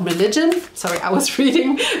religion, sorry, I was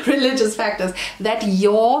reading religious factors, that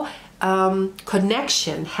your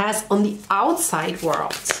connection has on the outside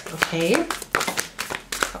world, okay?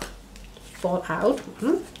 Fall out.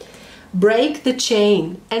 Break the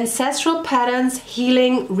chain. Ancestral patterns,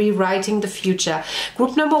 healing, rewriting the future.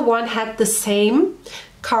 Group number 1 had the same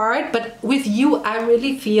card, but with you, I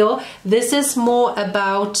really feel this is more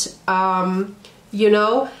about, you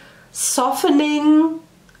know, softening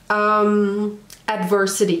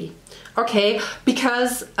adversity, okay?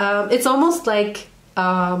 Because it's almost like,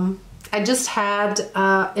 I just had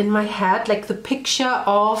in my head like the picture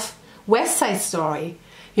of West Side Story,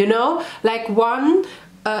 you know, like one,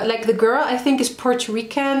 like the girl I think is Puerto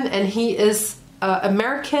Rican and he is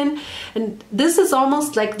American, and this is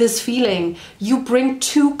almost like this feeling. You bring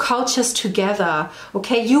two cultures together,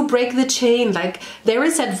 okay? You break the chain, like there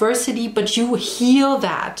is adversity, but you heal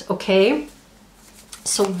that, okay?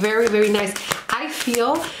 So very, very nice. I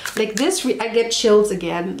feel like this, I get chills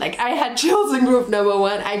again. Like I had chills in group number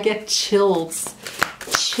 1. I get chills,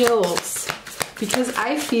 because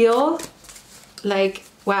I feel like,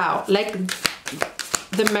 wow, like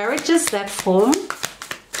the marriages that form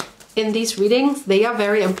in these readings, they are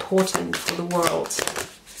very important for the world.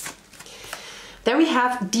 Then we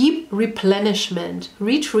have deep replenishment,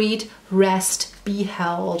 retreat, rest, be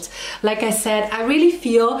held. Like I said, I really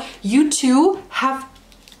feel you two have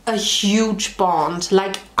a huge bond,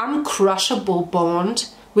 like uncrushable bond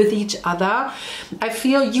with each other. I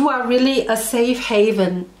feel you are really a safe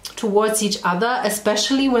haven towards each other,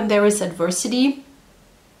 especially when there is adversity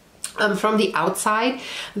from the outside.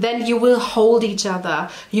 Then you will hold each other,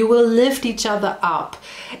 you will lift each other up.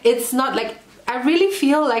 It's not like, I really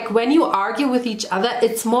feel like when you argue with each other,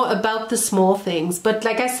 it's more about the small things. But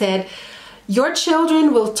like I said, your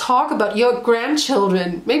children will talk about, your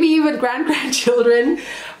grandchildren, maybe even grand-grandchildren,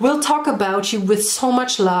 will talk about you with so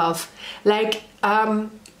much love. Like,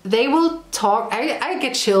 they will talk, I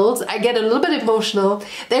get chills, I get a little bit emotional.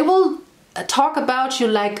 They will talk about you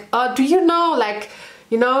like, do you know, like,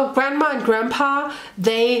 you know, grandma and grandpa,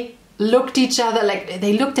 they looked at each other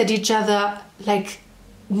like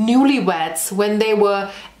newlyweds when they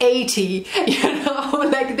were 80, you know,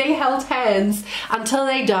 like they held hands until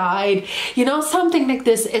they died, you know, something like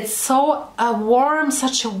this. It's so warm,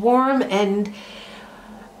 such a warm and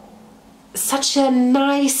such a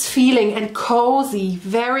nice feeling and cozy,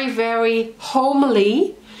 very, very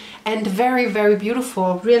homely and very, very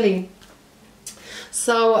beautiful, really.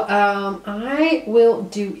 So I will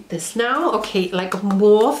do this now. Okay, like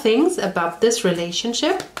more things about this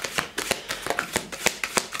relationship.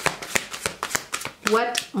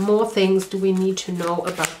 What more things do we need to know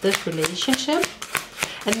about this relationship?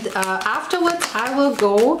 And afterwards I will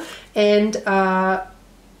go and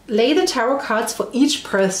lay the tarot cards for each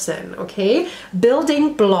person, okay?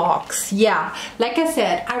 Building blocks. Yeah, like I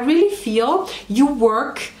said, I really feel you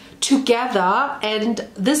work together, and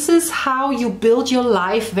this is how you build your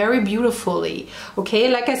life very beautifully, okay?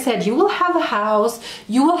 Like I said, you will have a house,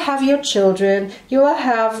 you will have your children, you will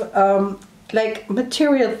have like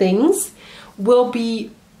material things will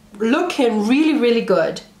be looking really, really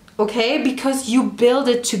good. Okay, because you build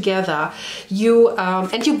it together,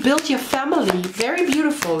 and you build your family very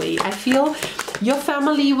beautifully. I feel your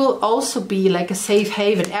family will also be like a safe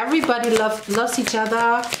haven. Everybody loves each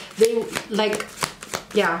other. They like,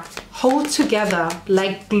 yeah, hold together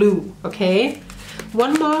like glue. Okay,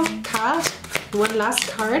 one more card, one last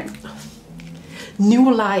card.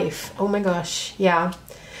 New life. Oh my gosh, yeah.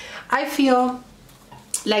 I feel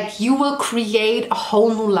like you will create a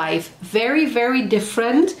whole new life, very, very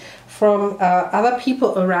different from other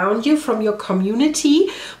people around you, from your community,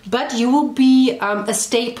 but you will be a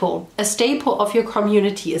staple of your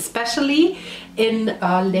community, especially in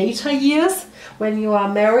later years when you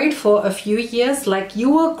are married for a few years. Like,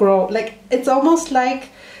 you will grow, like, it's almost like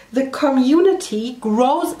the community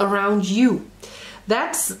grows around you.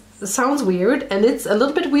 That sounds weird, and it's a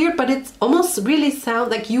little bit weird, but it's almost really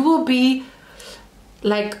sound like you will be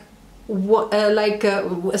like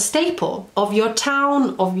a staple of your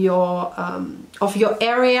town, of your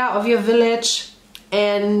area, of your village,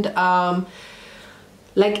 and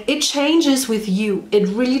like, it changes with you. It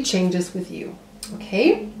really changes with you.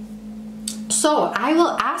 Okay, so I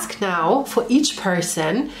will ask now for each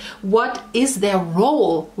person what is their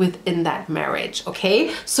role within that marriage.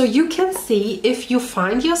 Okay, so you can see if you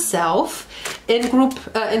find yourself in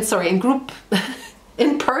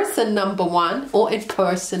in person number 1 or in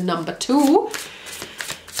person number 2,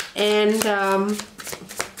 and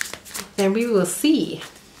then we will see.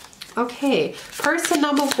 Okay, person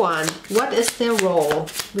number 1, what is their role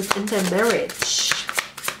within their marriage?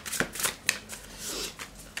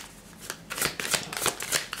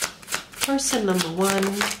 Person number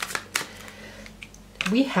 1,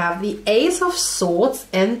 we have the Ace of Swords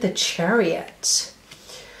and the Chariot.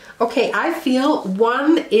 Okay, I feel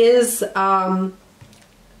 1 is a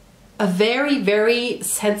very, very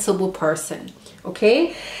sensible person.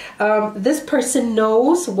 Okay, this person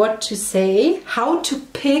knows what to say, how to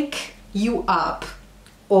pick you up,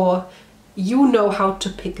 or you know how to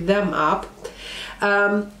pick them up.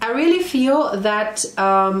 I really feel that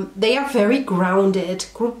they are very grounded.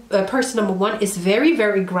 Person number 1 is very,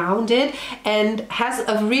 very grounded and has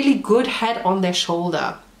a really good head on their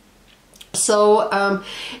shoulder. So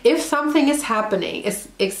if something is happening,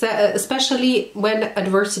 especially when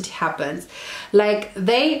adversity happens, like,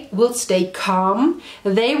 they will stay calm.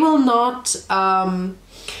 They will not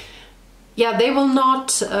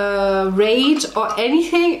rage or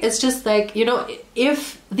anything. It's just like, you know,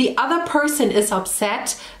 if the other person is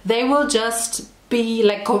upset, they will just be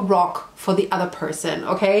like a rock for the other person.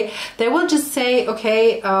 Okay, they will just say,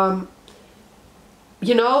 okay,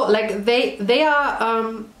 you know, like, they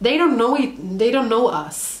don't know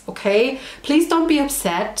us. Okay, please don't be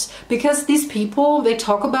upset, because these people, they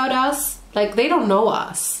talk about us like they don't know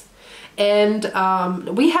us, and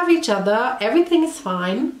we have each other. Everything is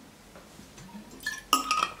fine,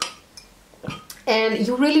 and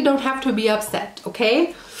you really don't have to be upset.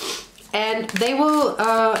 Okay, and they will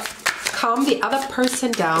calm the other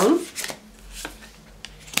person down.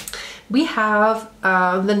 We have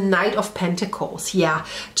the Knight of Pentacles. Yeah,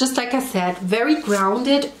 just like I said, very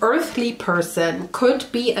grounded, earthly person.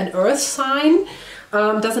 Could be an earth sign,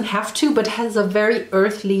 doesn't have to, but has a very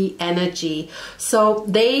earthly energy. So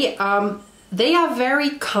they are very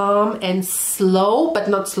calm and slow, but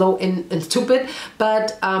not slow and stupid,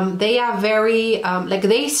 but they are very, like,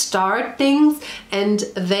 they start things and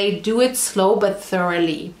they do it slow but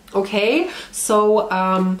thoroughly. Okay, so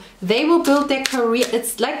they will build their career.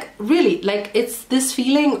 It's like, really, like, it's this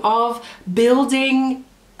feeling of building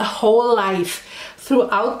a whole life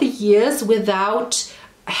throughout the years without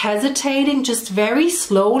hesitating, just very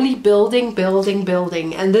slowly building.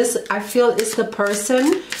 And this, I feel, is the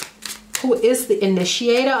person who is the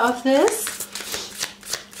initiator of this.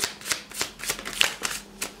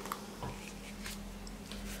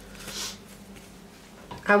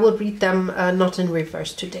 I will read them not in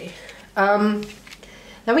reverse today. Then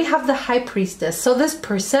we have the High Priestess. So this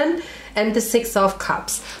person and the Six of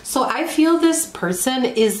Cups. So I feel this person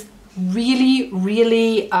is really,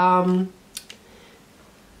 really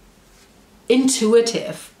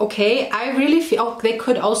intuitive. Okay, I really feel, oh, they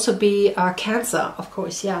could also be Cancer, of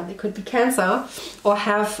course. Yeah, they could be Cancer or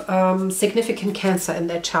have significant Cancer in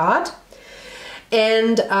their chart.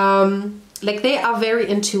 And like, they are very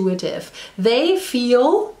intuitive. They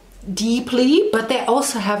feel deeply, but they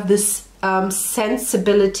also have this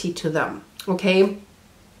sensibility to them. Okay,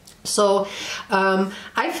 so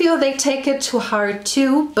I feel they take it to heart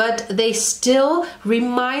too, but they still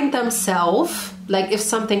remind themselves, like, if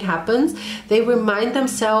something happens, they remind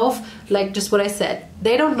themselves, like, just what I said.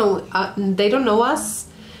 They don't know us.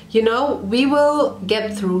 you know, we will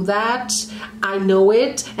get through that. I know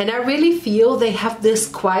it, and I really feel they have this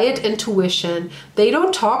quiet intuition. They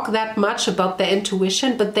don't talk that much about their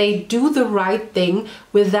intuition, but they do the right thing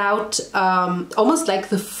without, almost like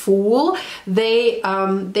the fool. They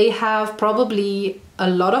have probably a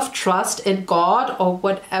lot of trust in God or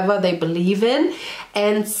whatever they believe in,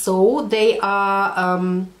 and so they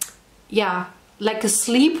are, yeah, like a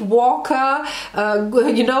sleepwalker,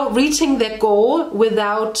 you know, reaching their goal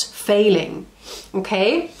without failing,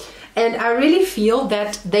 okay? And I really feel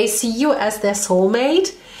that they see you as their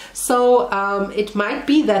soulmate. So it might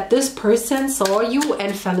be that this person saw you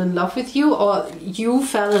and fell in love with you, or you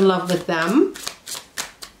fell in love with them.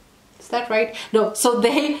 Is that right? No, so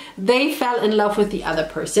they fell in love with the other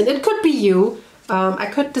person. It could be you. I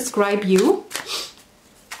could describe you.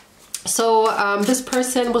 So this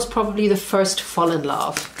person was probably the first to fall in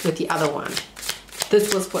love with the other one.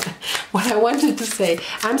 This was what I wanted to say.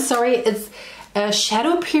 I'm sorry, it's a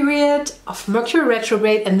shadow period of Mercury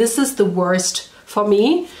retrograde, and this is the worst for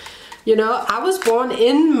me. You know, I was born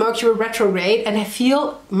in Mercury retrograde, and I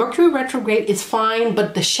feel Mercury retrograde is fine,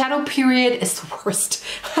 but the shadow period is the worst.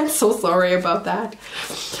 I'm so sorry about that.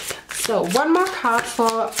 So one more card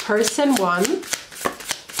for person one.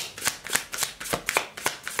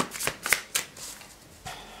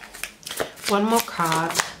 One more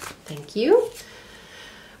card, thank you.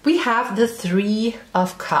 We have the Three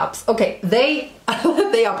of Cups. Okay, they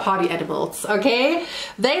are party animals, okay?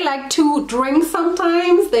 They like to drink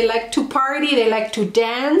sometimes, they like to party, they like to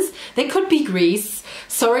dance. They could be Greece.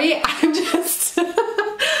 Sorry, I'm just,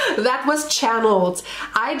 that was channeled.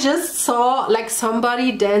 I just saw like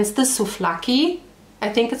somebody dance the souvlaki. I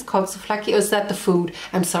think it's called souvlaki, or is that the food?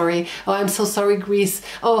 I'm sorry. Oh, I'm so sorry, Greece.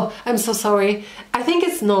 Oh, I'm so sorry. I think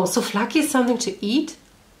it's, no, souvlaki is something to eat.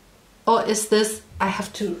 Or is this, I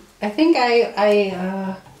have to, I think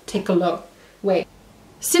I take a look. Wait.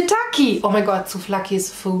 Sitaki! Oh my god, souvlaki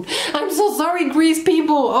is food. I'm so sorry, Greece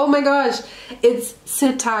people. Oh my gosh. It's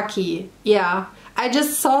sitaki. Yeah. I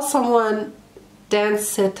just saw someone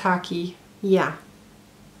dance sitaki. Yeah.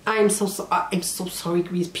 I'm so sorry,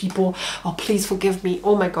 Greece people. Oh, please forgive me.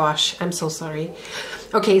 Oh my gosh, I'm so sorry.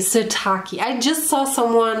 Okay, sirtaki. I just saw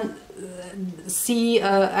someone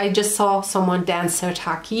dance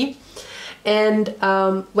sirtaki, and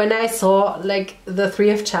when I saw like the Three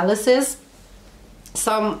of Chalices,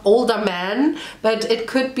 some older man, but it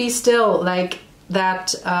could be still like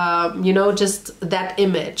that, you know, just that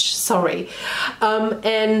image, sorry.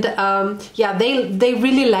 Yeah, they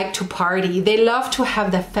really like to party. They love to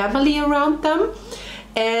have their family around them,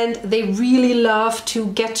 and they really love to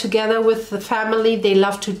get together with the family. They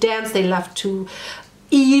love to dance, they love to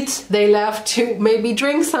eat, they love to maybe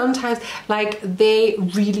drink sometimes. Like, they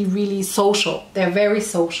really social. They're very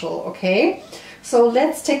social, okay? So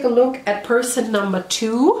let's take a look at person number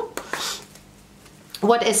two.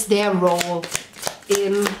 What is their role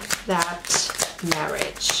in that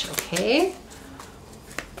marriage, okay?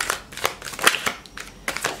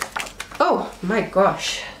 Oh my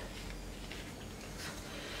gosh.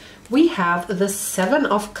 We have the Seven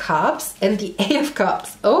of Cups and the Eight of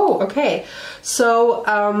Cups. Oh, okay. So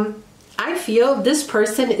I feel this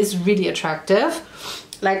person is really attractive.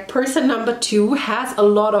 Like, person number two has a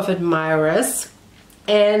lot of admirers.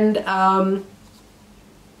 And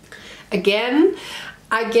again,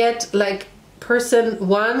 I get like person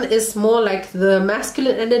one is more like the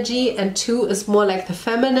masculine energy and two is more like the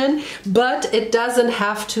feminine, but it doesn't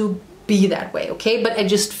have to be that way, okay? But I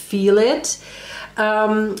just feel it.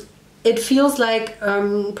 It feels like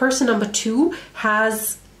person number two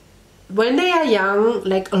has, when they are young,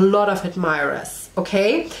 like a lot of admirers,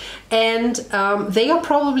 okay? And they are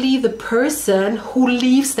probably the person who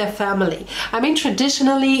leaves their family. I mean,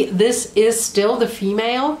 traditionally, this is still the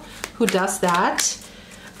female who does that.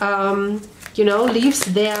 You know, leaves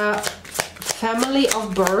their family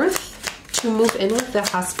of birth to move in with their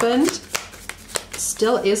husband.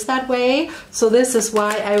 Still is that way. So this is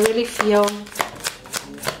why I really feel,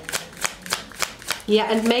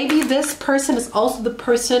 yeah, and maybe this person is also the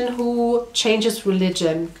person who changes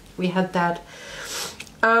religion. We had that.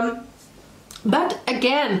 But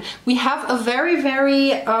again, we have a very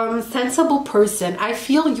sensible person. I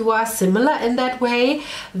feel you are similar in that way,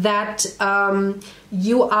 that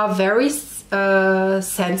you are very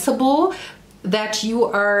sensible, that you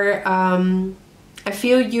are, I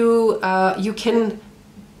feel you can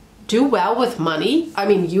do well with money. I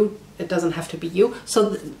mean, it doesn't have to be you.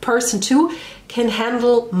 So person two can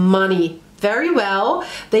handle money very well.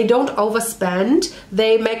 They don't overspend.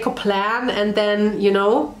 They make a plan, and then, you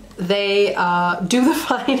know, they do the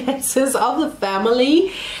finances of the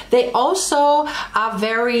family. They also are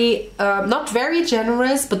very, not very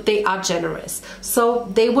generous, but they are generous. So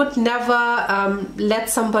they would never let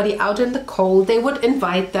somebody out in the cold. They would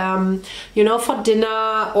invite them, you know, for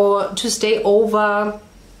dinner or to stay over.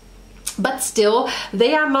 But still,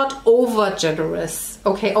 they are not over generous,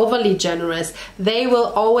 okay, overly generous. They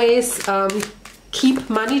will always keep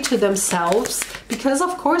money to themselves, because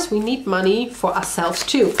of course we need money for ourselves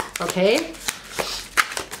too, okay?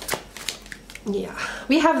 Yeah,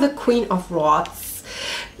 we have the Queen of Rods.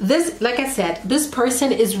 This, like I said, this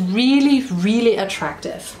person is really, really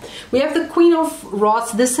attractive. We have the Queen of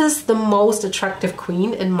Rods. This is the most attractive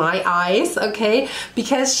queen in my eyes, okay?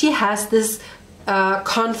 Because she has this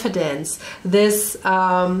confidence, this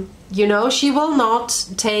you know, she will not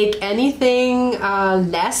take anything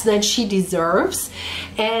less than she deserves.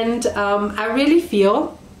 And I really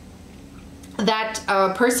feel that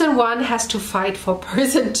person one has to fight for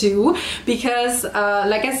person two, because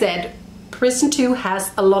like I said, person two has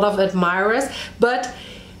a lot of admirers, but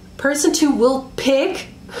person two will pick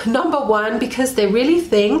number one because they really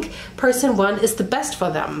think person one is the best for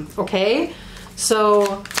them, okay?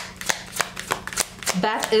 So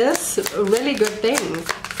that is a really good thing,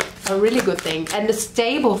 a really good thing, and a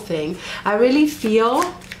stable thing. I really feel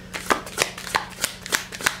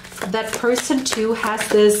that person two has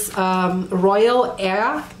this royal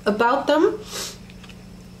air about them,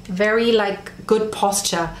 very like good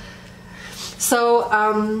posture. So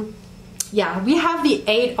yeah, we have the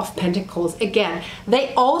Eight of Pentacles. Again,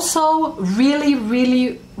 they also really,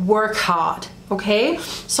 really work hard, okay?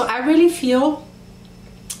 So I really feel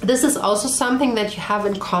this is also something that you have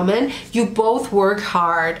in common. You both work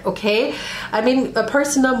hard, okay? I mean,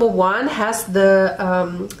 person number one has the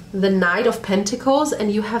Knight of Pentacles,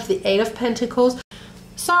 and you have the Eight of Pentacles.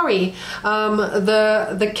 Sorry,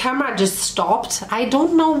 the camera just stopped. I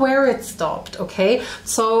don't know where it stopped, okay?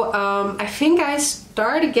 So I think I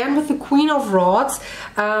start again with the Queen of Rods.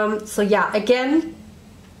 So yeah, again,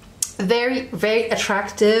 very, very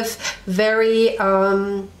attractive, very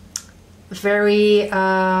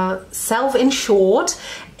self-insured,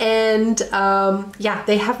 and yeah,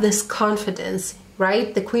 they have this confidence,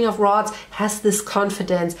 right? The Queen of Rods has this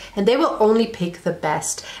confidence, and they will only pick the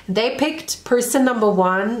best. They picked person number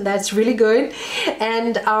one. That's really good.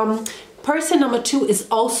 And person number two is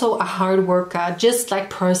also a hard worker, just like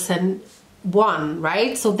person one,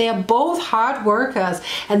 right? So they are both hard workers,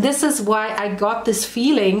 and this is why I got this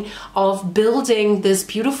feeling of building this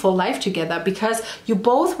beautiful life together, because you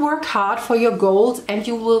both work hard for your goals and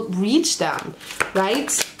you will reach them, right?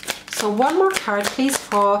 So one more card please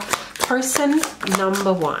for person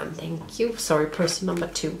number one. Thank you. Sorry, person number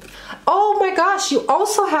two. Oh my gosh, you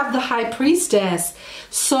also have the High Priestess.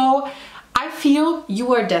 So I feel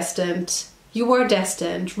you are destined. You are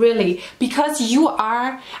destined, really, because you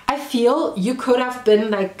are, I feel you could have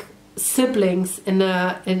been like siblings in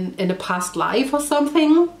a past life or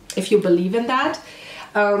something, if you believe in that,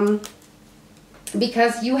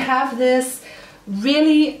 because you have this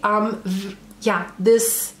really yeah,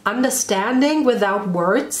 this understanding without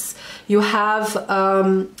words. You have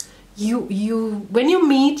when you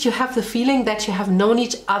meet, you have the feeling that you have known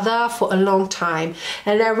each other for a long time,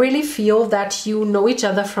 and I really feel that you know each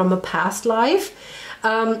other from a past life,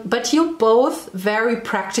 but you're both very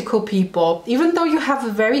practical people. Even though you have a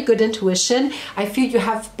very good intuition, I feel you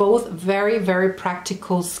have both very, very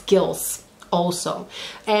practical skills also.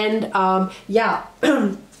 And yeah,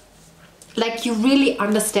 like you really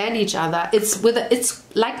understand each other. It's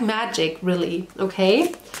like magic, really,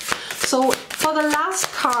 okay? So for the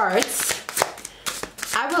last cards,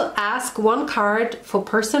 I will ask one card for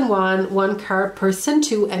person one, one card person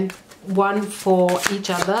two, and one for each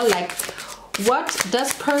other. Like, what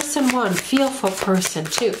does person one feel for person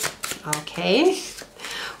two? Okay.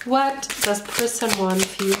 What does person one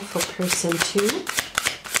feel for person two?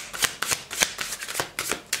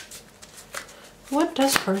 What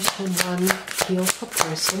does person one feel for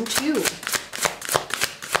person two?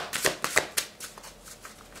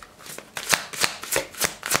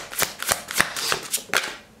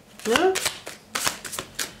 Yeah.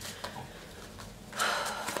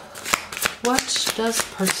 What does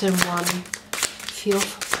person one feel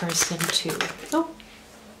for person two? Oh.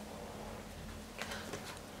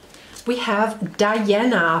 We have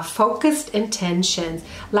Diana, focused intentions.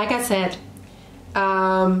 Like I said,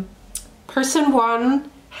 person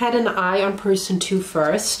one had an eye on person two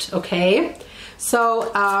first, okay?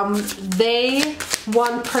 So they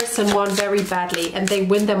want person one very badly, and they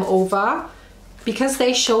win them over because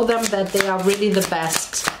they show them that they are really the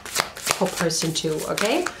best for person two,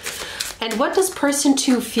 okay? And what does person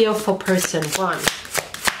 2 feel for person 1?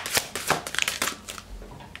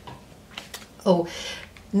 Oh,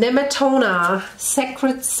 Nematona,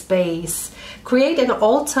 sacred space. Create an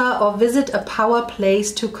altar or visit a power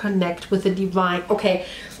place to connect with the divine. Okay,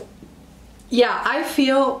 yeah, I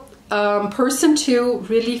feel person 2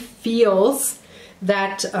 really feels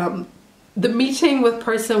that the meeting with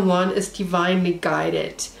person 1 is divinely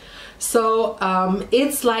guided. So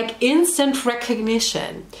it's like instant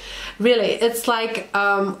recognition. Really, it's like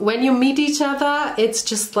when you meet each other, it's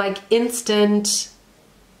just like instant,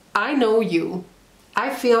 I know you. I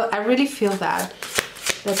really feel that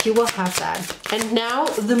you will have that. And now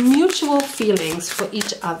the mutual feelings for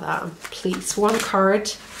each other. Please, one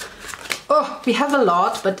card. Oh, we have a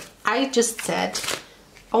lot, but I just said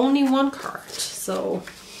only one card. So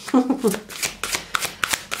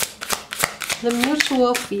the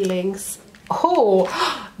mutual feelings. Oh,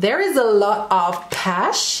 there is a lot of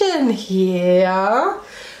passion here.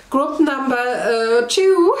 Group number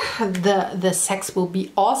 2, the sex will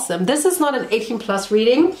be awesome. This is not an 18+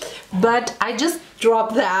 reading, but I just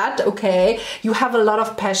dropped that, okay? You have a lot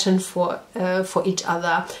of passion for each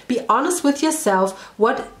other. Be honest with yourself.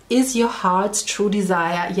 What is your heart's true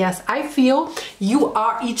desire? Yes, I feel you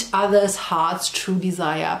are each other's heart's true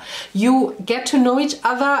desire. You get to know each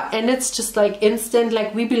other and it's just like instant,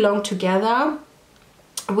 like we belong together.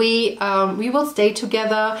 We will stay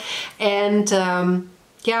together and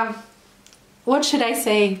yeah, what should I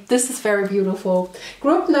say? This is very beautiful.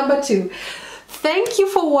 Group number 2. Thank you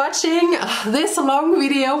for watching this long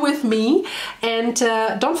video with me, and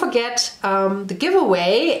don't forget the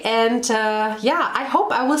giveaway, and yeah, I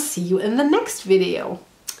hope I will see you in the next video.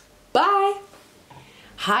 Bye!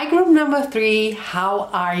 Hi group number 3,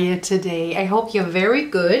 how are you today? I hope you're very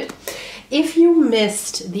good. If you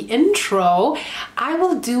missed the intro, I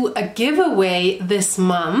will do a giveaway this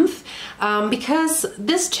month because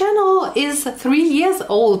this channel is 3 years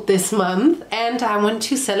old this month and I want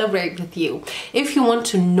to celebrate with you. If you want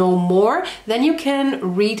to know more, then you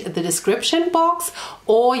can read the description box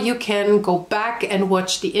or you can go back and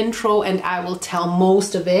watch the intro and I will tell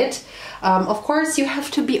most of it. Of course, you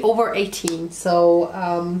have to be over 18, so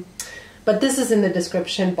but this is in the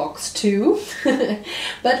description box too.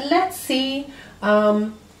 But let's see,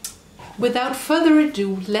 without further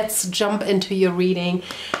ado, let's jump into your reading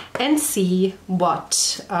and see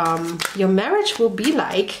what your marriage will be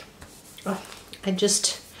like. Oh, I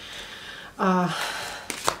just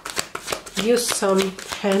used some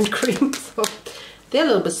hand cream, so they're a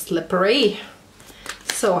little bit slippery.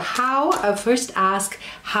 So I first ask,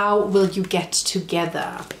 how will you get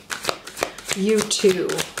together? You two.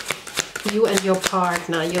 You and your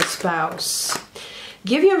partner, your spouse.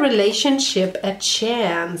 Give your relationship a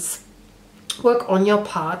chance. Work on your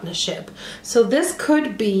partnership. So this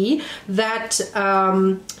could be that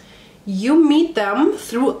you meet them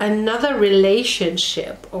through another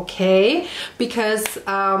relationship, okay? Because,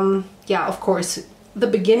 yeah, of course, the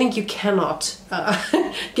beginning you cannot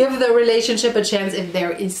give the relationship a chance if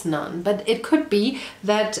there is none, but it could be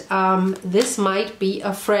that this might be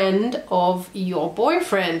a friend of your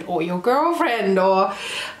boyfriend or your girlfriend or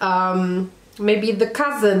maybe the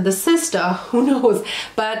cousin, the sister, who knows,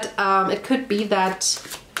 but it could be that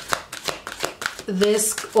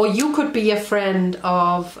this, or you could be a friend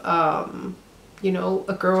of you know,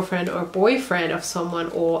 a girlfriend or a boyfriend of someone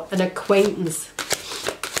or an acquaintance.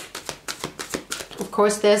 Of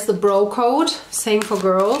course, there's the bro code, same for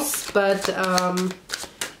girls, but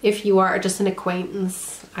if you are just an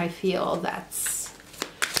acquaintance, I feel that's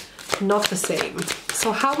not the same.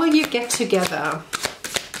 So how will you get together?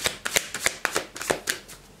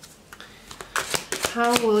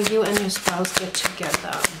 How will you and your spouse get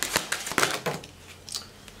together?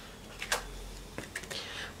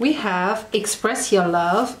 We have express your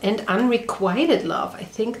love and unrequited love. I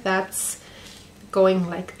think that's going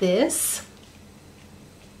like this.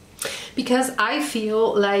 Because I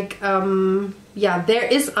feel like, yeah, there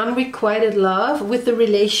is unrequited love with the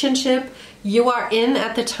relationship you are in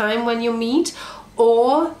at the time when you meet,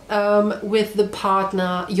 or with the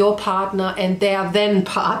partner, your partner, and their then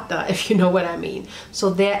partner, if you know what I mean. So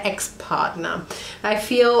their ex-partner. I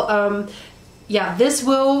feel, yeah, this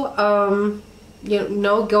will, you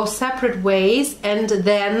know, go separate ways, and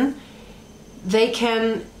then they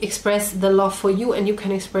can express the love for you and you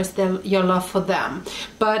can express your love for them.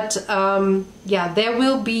 But yeah, there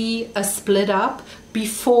will be a split up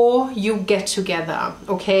before you get together,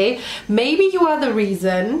 okay? Maybe you are the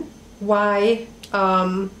reason why,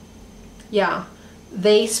 yeah,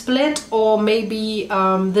 they split, or maybe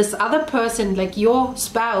this other person, like your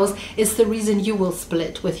spouse, is the reason you will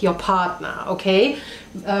split with your partner, okay?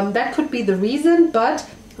 That could be the reason, but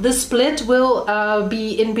the split will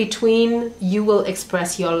be in between. You will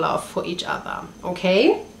express your love for each other,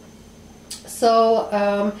 okay?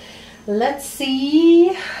 So let's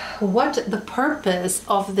see what the purpose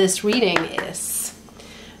of this reading is.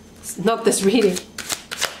 Not this reading.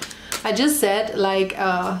 I just said, like,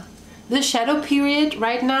 the shadow period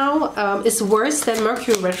right now is worse than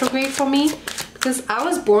Mercury retrograde for me, because I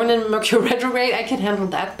was born in Mercury retrograde. I can handle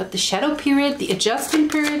that, but the shadow period, the adjusting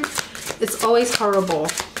period, it's always horrible.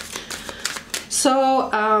 So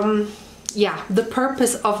yeah, the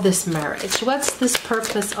purpose of this marriage. What's this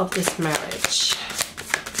purpose of this marriage?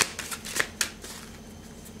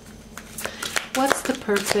 What's the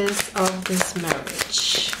purpose of this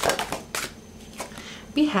marriage?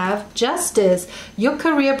 We have justice. Your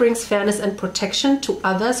career brings fairness and protection to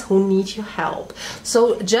others who need your help.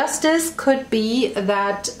 So justice could be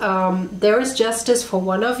that there is justice for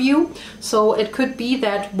one of you. So it could be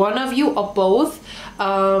that one of you or both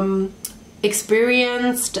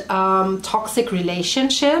experienced toxic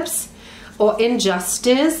relationships or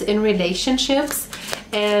injustice in relationships,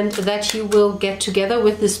 and that you will get together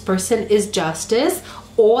with this person is justice.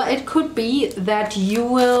 Or it could be that you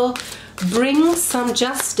will bring some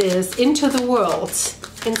justice into the world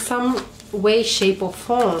in some way, shape or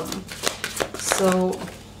form. So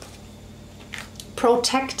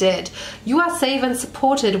protected. You are safe and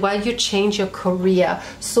supported while you change your career.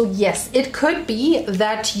 So yes, it could be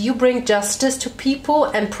that you bring justice to people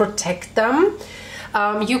and protect them.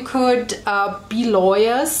 You could be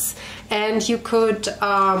lawyers, and you could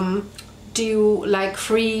do like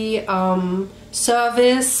free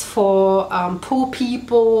service for poor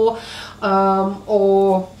people,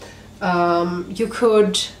 or you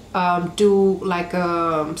could do like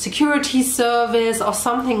a security service or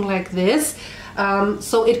something like this.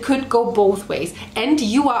 So it could go both ways, and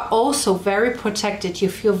you are also very protected. You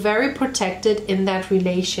feel very protected in that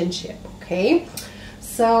relationship, okay?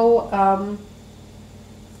 So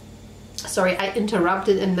sorry, I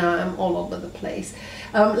interrupted and now I'm all over the place.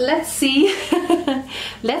 Let's see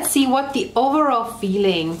let's see what the overall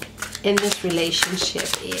feeling in this relationship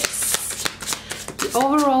is. The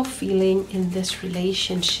overall feeling in this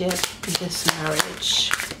relationship, in this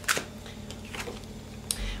marriage.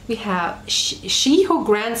 We have she who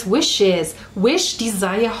grants wishes. Wish,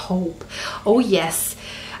 desire, hope. Oh yes.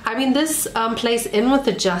 I mean, this plays in with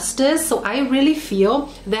the justice, so I really feel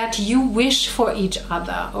that you wish for each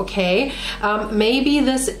other, okay? Maybe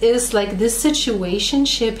this is like this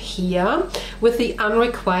situationship here with the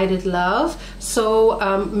unrequited love. So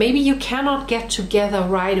maybe you cannot get together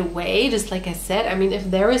right away, just like I said. I mean, if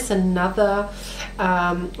there is another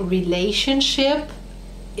relationship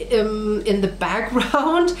in the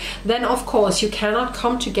background, then of course you cannot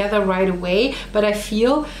come together right away. But I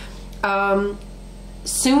feel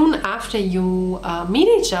soon after you meet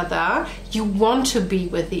each other, you want to be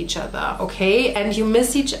with each other, okay? And you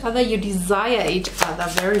miss each other, you desire each other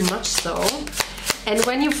very much so. And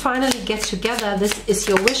when you finally get together, this is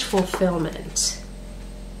your wish fulfillment.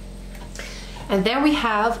 And then we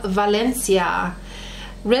have Valencia.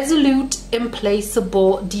 Resolute,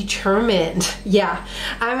 implacable, determined. Yeah,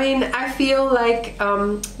 I mean, I feel like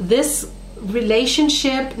this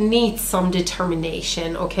relationship needs some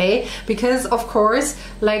determination, okay? Because of course,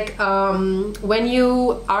 like when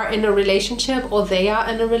you are in a relationship or they are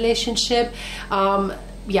in a relationship,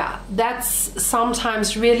 yeah, that's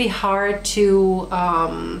sometimes really hard to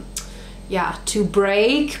yeah, to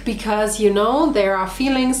break, because you know there are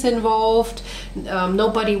feelings involved.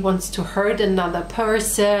 Nobody wants to hurt another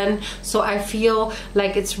person, so I feel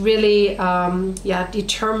like it's really yeah,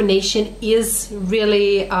 determination is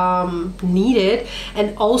really needed.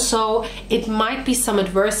 And also it might be some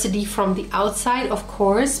adversity from the outside, of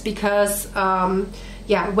course, because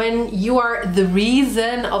yeah, when you are the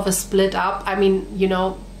reason of a split up, I mean, you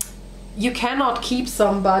know, you cannot keep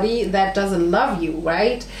somebody that doesn't love you,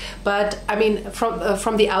 right? But I mean,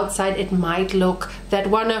 from the outside, it might look that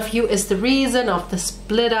one of you is the reason of the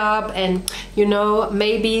split up, and you know,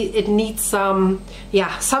 maybe it needs some,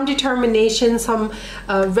 yeah, some determination, some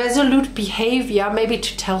resolute behavior, maybe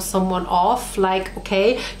to tell someone off, like,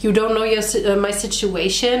 okay, you don't know your my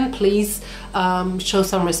situation, please show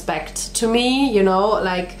some respect to me, you know,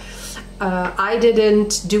 like, I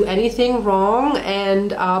didn't do anything wrong,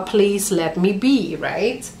 and please let me be,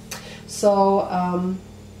 right? So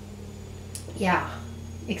yeah,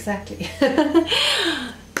 exactly.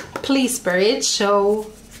 Please, Spirit,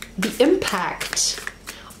 show the impact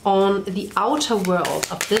on the outer world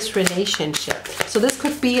of this relationship. So this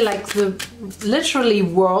could be like the literally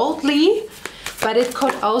worldly, but it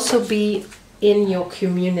could also be in your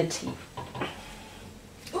community.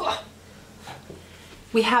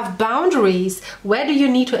 We have boundaries. Where do you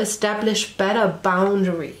need to establish better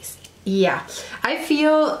boundaries? Yeah, I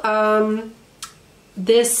feel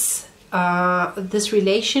this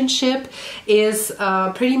relationship is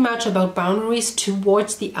pretty much about boundaries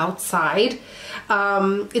towards the outside.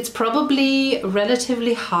 It's probably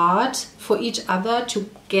relatively hard for each other to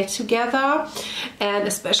get together, and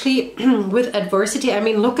especially with adversity. I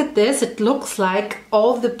mean, look at this. It looks like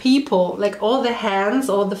all the people, like all the hands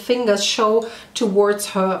or the fingers show towards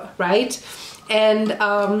her, right? And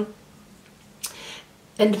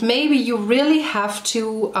maybe you really have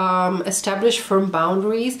to establish firm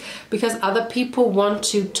boundaries, because other people want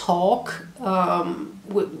to talk,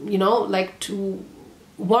 you know, like to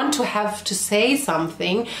want to have to say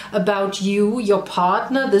something about you, your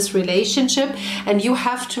partner, this relationship, and you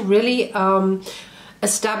have to really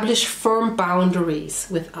establish firm boundaries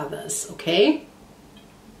with others, okay?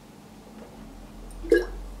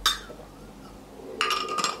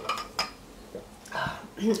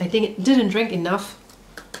 I think it didn't drink enough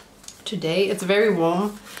today. It's very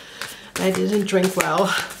warm. I didn't drink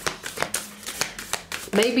well.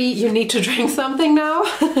 Maybe you need to drink something now.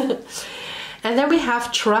 And then we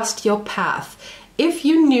have trust your path. If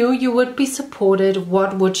you knew you would be supported,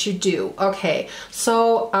 what would you do? Okay,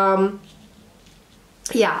 so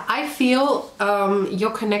yeah, I feel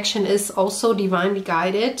your connection is also divinely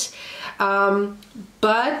guided,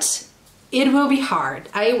 but it will be hard.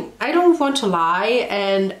 I don't want to lie,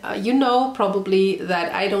 and you know probably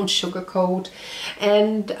that I don't sugarcoat.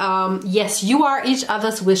 And yes, you are each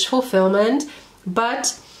other's wish fulfillment,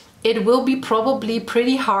 but it will be probably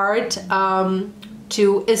pretty hard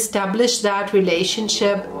to establish that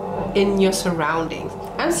relationship in your surroundings.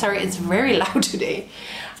 I'm sorry, it's very loud today.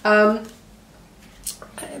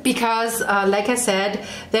 Because like I said,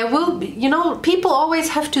 there will be, you know, people always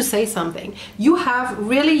have to say something. You have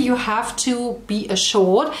to be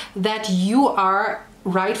assured that you are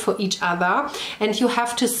right for each other, and you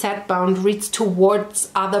have to set boundaries towards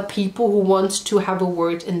other people who want to have a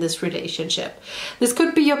word in this relationship. This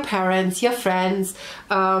could be your parents, your friends,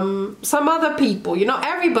 some other people, you know,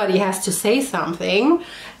 everybody has to say something.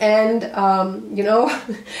 And you know,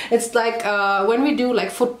 it's like when we do like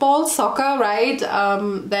football, soccer, right?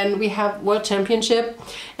 Then we have World Championship,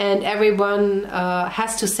 and everyone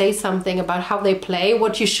has to say something about how they play,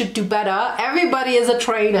 what you should do better. Everybody is a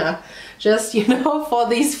trainer, just, you know, for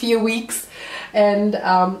these few weeks. And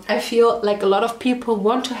I feel like a lot of people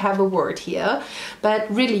want to have a word here, but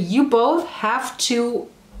really you both have to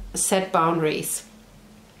set boundaries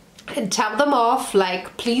and tell them off,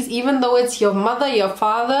 like, please, even though it's your mother, your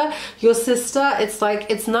father, your sister, it's like,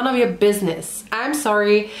 it's none of your business. I'm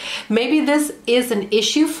sorry. Maybe this is an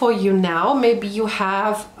issue for you now. Maybe you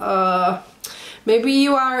have maybe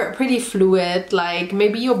you are pretty fluid, like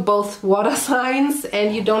maybe you're both water signs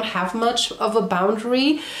and you don't have much of a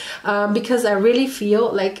boundary, because I really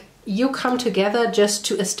feel like you come together just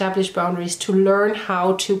to establish boundaries, to learn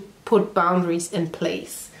how to put boundaries in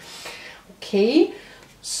place. Okay,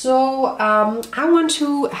 so I want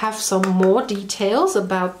to have some more details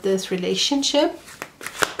about this relationship,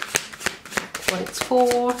 what it's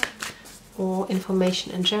for, or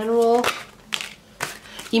information in general.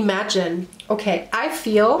 Imagine. Okay, I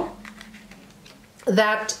feel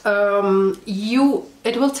that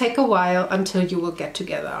it will take a while until you will get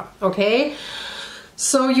together, okay?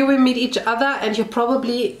 So you will meet each other, and you're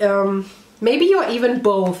probably, maybe you're even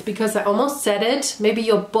both, because I almost said it, maybe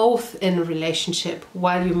you're both in a relationship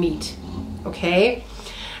while you meet, okay?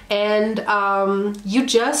 And you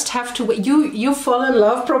just have to, you fall in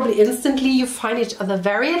love probably instantly, you find each other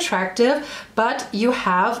very attractive, but you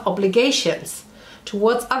have obligations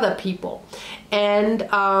towards other people, and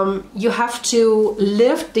you have to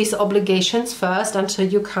lift these obligations first until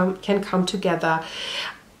you can come together.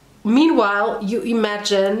 Meanwhile, you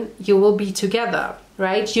imagine you will be together,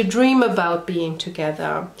 right? You dream about being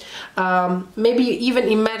together. Maybe you even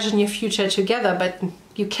imagine your future together, but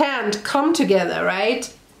you can't come together,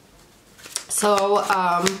 right? So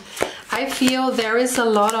I feel there is a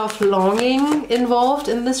lot of longing involved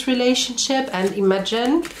in this relationship, and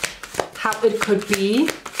imagine how it could be.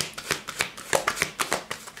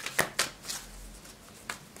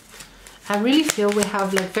 I really feel we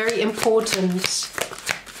have like very important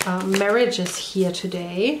marriages here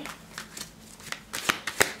today.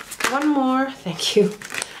 One more, thank you.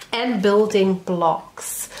 And building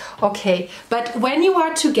blocks. Okay, but when you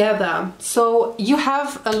are together, so you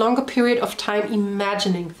have a longer period of time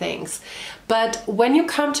imagining things. But when you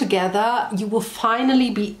come together, you will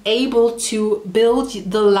finally be able to build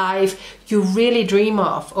the life you really dream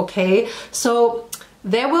of, okay? So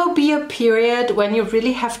there will be a period when you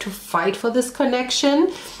really have to fight for this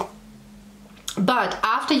connection. But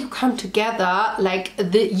after you come together, like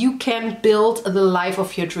you can build the life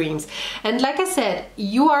of your dreams. And like I said,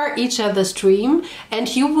 you are each other's dream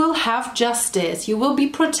and you will have justice. You will be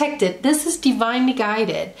protected. This is divinely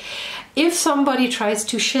guided. If somebody tries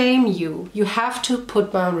to shame you, you have to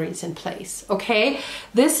put boundaries in place, okay?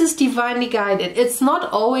 This is divinely guided. It's not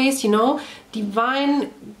always, you know,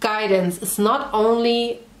 divine guidance is not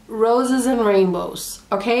only roses and rainbows,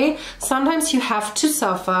 okay? Sometimes you have to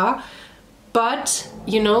suffer. But,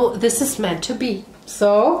 you know, this is meant to be.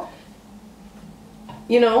 So,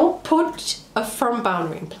 you know, put a firm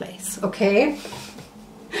boundary in place, okay?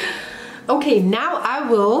 Okay, now I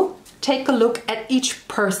will take a look at each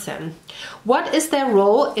person. What is their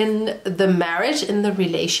role in the marriage, in the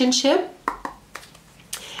relationship?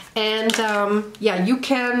 And yeah, you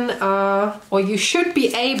can, or you should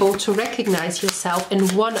be able to recognize yourself in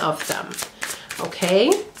one of them,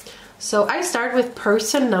 okay? So I start with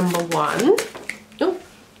person number 1. Oh.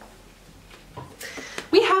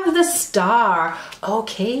 We have the star.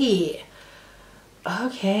 Okay.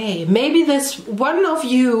 Okay. Maybe this one of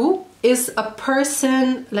you is a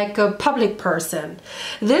person, like a public person.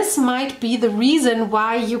 This might be the reason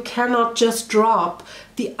why you cannot just drop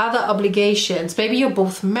the other obligations. Maybe you're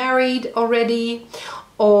both married already,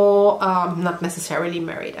 or not necessarily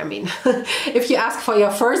married. I mean, if you ask for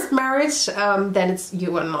your first marriage, then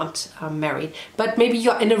you are not married. But maybe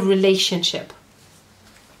you're in a relationship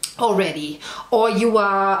already, or you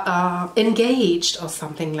are engaged or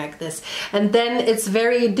something like this. And then it's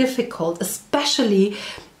very difficult, especially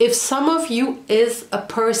if some of you is a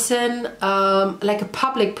person, like a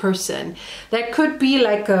public person. That could be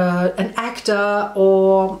like an actor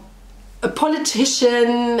or a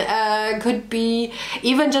politician, could be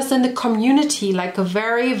even just in the community, like a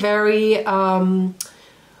very, very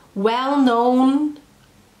well-known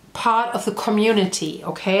part of the community,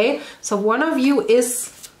 okay? So one of you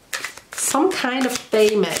is some kind of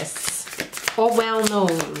famous or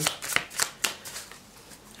well-known.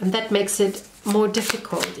 And that makes it more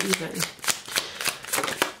difficult even.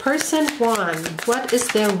 Person 1, what is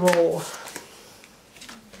their role?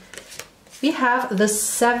 We have the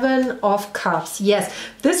 7 of Cups. Yes,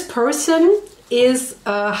 this person is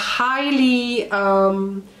highly,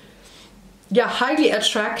 highly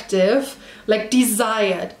attractive, like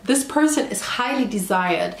desired. This person is highly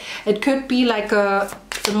desired. It could be like the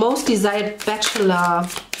most desired bachelor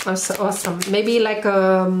or some, maybe like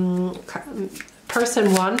a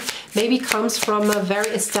person 1, maybe comes from a very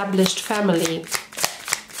established family.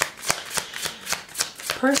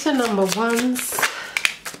 Person number 1's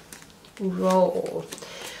role.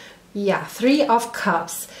 Yeah, 3 of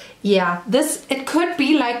Cups. Yeah, it could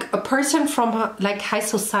be like a person from like high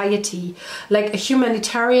society, like a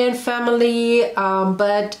humanitarian family,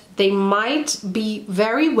 but they might be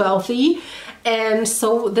very wealthy, and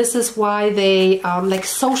so this is why they like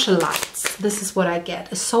socialites. This is what I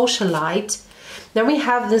get, a socialite. Then we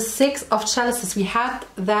have the 6 of Chalices. We had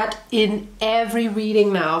that in every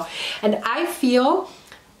reading now, and I feel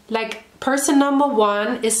like person number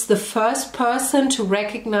 1 is the first person to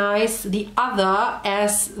recognize the other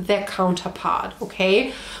as their counterpart,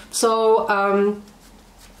 okay? So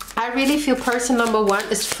I really feel person number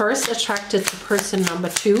 1 is first attracted to person number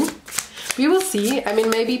 2. We will see. I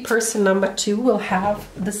mean, maybe person number 2 will have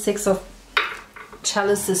the 6 of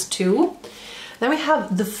Chalices too. Then we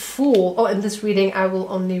have the Fool. Oh, in this reading I will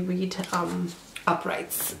only read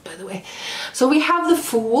uprights, by the way. So we have the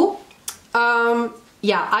Fool.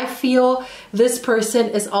 Yeah, I feel this person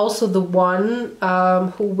is also the one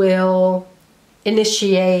who will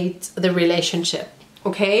initiate the relationship,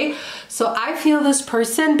 okay? So I feel this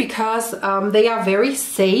person because they are very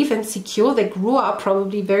safe and secure. They grew up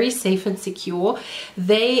probably very safe and secure.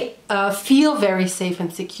 They feel very safe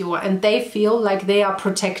and secure, and they feel like they are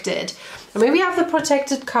protected. And maybe I have the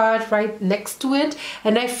protected card right next to it,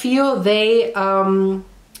 and I feel they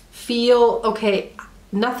feel, okay,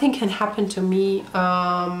 nothing can happen to me,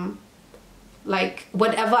 like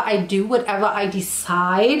whatever I do, whatever I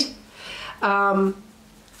decide,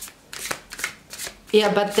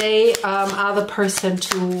 yeah, but they are the person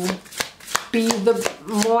to be the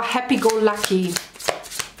more happy-go-lucky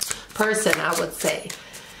person, I would say.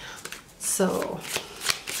 So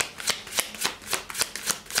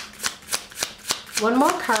one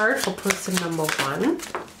more card for person number 1.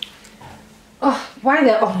 Oh, Why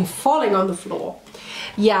they're only falling on the floor?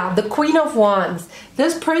 Yeah, the Queen of Wands.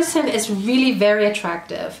 This person is really very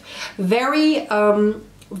attractive, very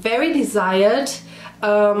very desired,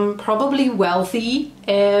 probably wealthy,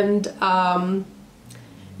 and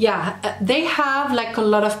yeah, they have like a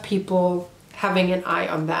lot of people having an eye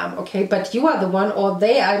on them, okay? But you are the one, or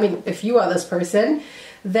they, I mean, if you are this person,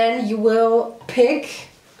 then you will pick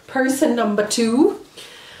person number 2,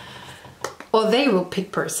 or they will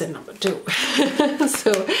pick person number 2.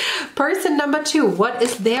 So person number 2, what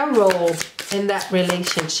is their role in that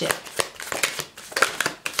relationship?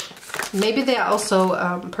 Maybe they are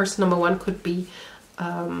also, person number 1 could be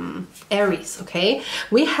Aries, okay?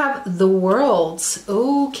 We have the Worlds,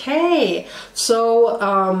 okay.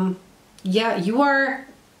 So, yeah, you are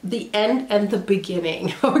the end and the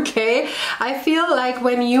beginning, okay? I feel like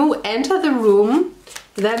when you enter the room,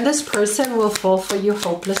 then this person will fall for you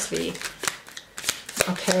hopelessly.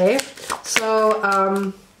 Okay,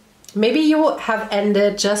 so maybe you have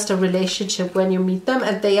ended just a relationship when you meet them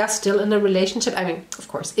and they are still in a relationship. I mean, of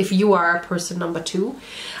course, if you are person number 2,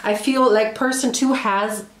 I feel like person 2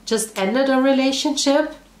 has just ended a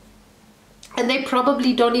relationship and they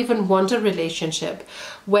probably don't even want a relationship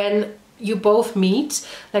when you both meet.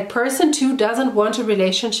 Like person 2 doesn't want a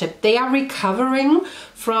relationship. They are recovering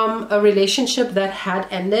from a relationship that had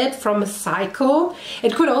ended, from a cycle.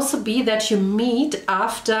 It could also be that you meet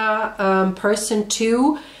after person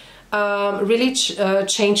 2 really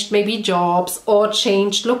changed maybe jobs or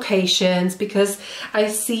changed locations, because I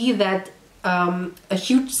see that a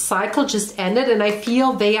huge cycle just ended and I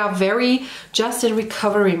feel they are very just in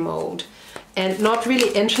recovery mode and not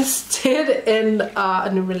really interested in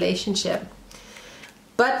a relationship.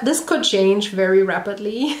 But this could change very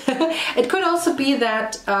rapidly. It could also be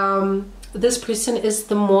that this person is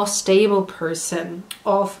the more stable person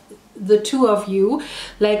of the 2 of you,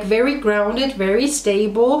 like very grounded, very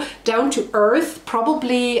stable, down to earth,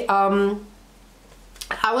 probably I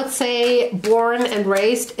would say born and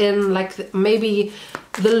raised in like maybe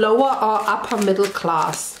the lower or upper middle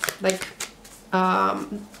class, like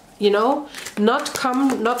you know, not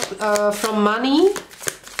from money.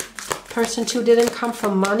 Person 2 didn't come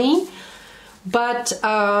from money, but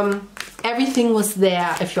everything was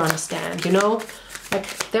there, if you understand, you know,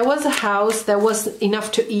 like there was a house, there was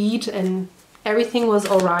enough to eat and everything was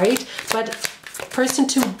all right, but person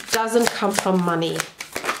 2 doesn't come from money.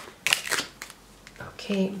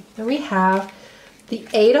 Okay, then we have the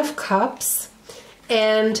 8 of Cups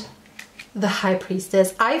and the High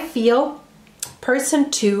Priestess. I feel person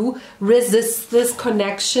 2 resists this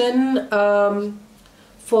connection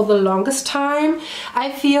for the longest time. I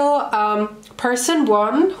feel person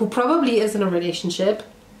 1, who probably is in a relationship,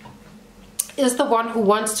 is the one who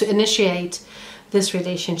wants to initiate this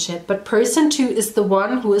relationship, but person 2 is the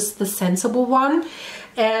one who is the sensible one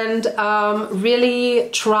and really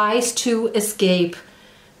tries to escape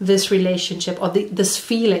this relationship or this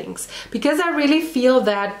feelings, because I really feel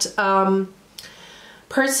that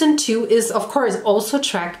person 2 is of course also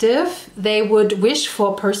attractive. They would wish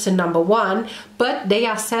for person number 1, but they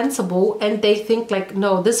are sensible and they think like,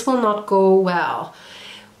 no, this will not go well.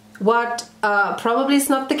 What probably is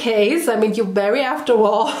not the case. I mean, you marry after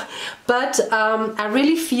all, but I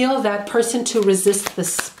really feel that person 2 resists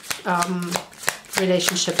this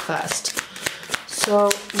relationship first.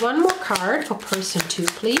 So one more card for person 2,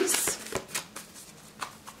 please.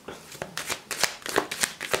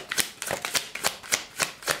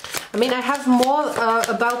 I mean, I have more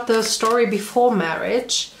about the story before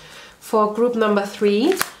marriage for group number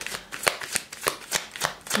 3.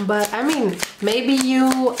 But I mean, maybe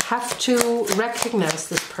you have to recognize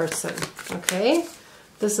this person, okay?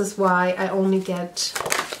 This is why I only get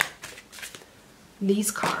these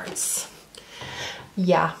cards.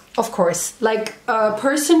 Yeah, of course. Like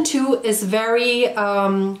person 2 is very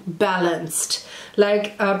balanced.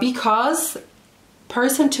 Like because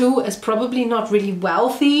person 2 is probably not really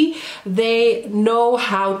wealthy. They know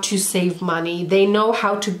how to save money. They know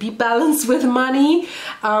how to be balanced with money.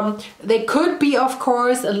 They could be, of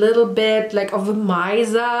course, a little bit like of a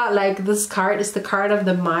miser. Like this card is the card of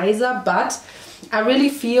the miser, but I really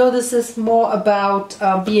feel this is more about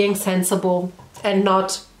being sensible and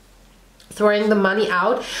not throwing the money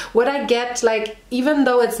out. What I get, like, even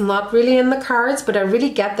though it's not really in the cards, but I really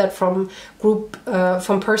get that from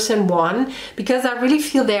from person 1, because I really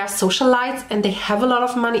feel they are socialites and they have a lot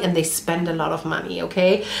of money and they spend a lot of money,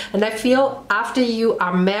 okay? And I feel after you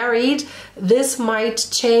are married, this might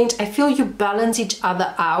change. I feel you balance each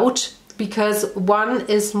other out, because one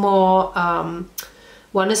is more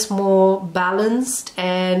balanced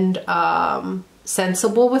and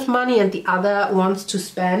sensible with money and the other wants to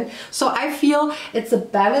spend. So I feel it's a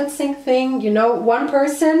balancing thing, you know. One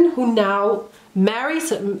person who now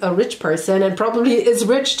marries a rich person and probably is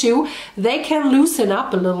rich too, they can loosen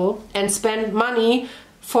up a little and spend money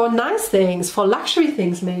for nice things, for luxury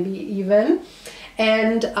things maybe even.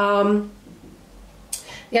 And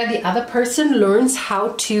yeah, the other person learns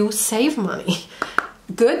how to save money.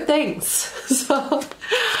 Good things. So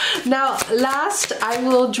now last, I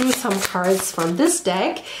will draw some cards from this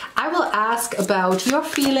deck. I will ask about your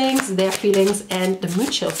feelings, their feelings, and the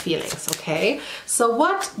mutual feelings, okay? So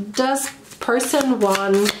what does person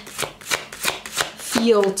 1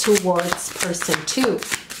 feel towards person 2?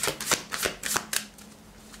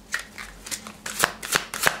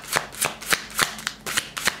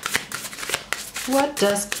 What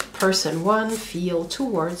does person 1 feel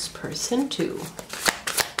towards person 2?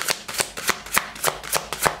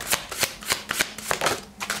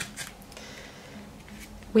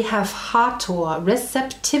 We have Hathor,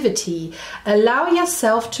 receptivity. Allow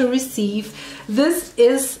yourself to receive. This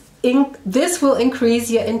will increase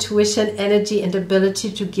your intuition, energy, and ability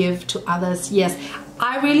to give to others. Yes,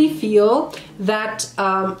 I really feel that,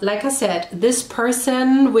 like I said, this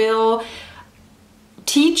person will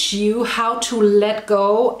teach you how to let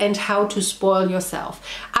go and how to spoil yourself.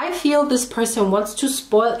 I feel this person wants to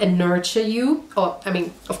spoil and nurture you. Or, I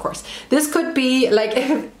mean, of course, this could be like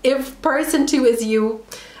if person 2 is you,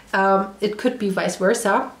 it could be vice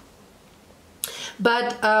versa.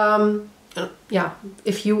 But yeah,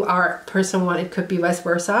 if you are person 1, it could be vice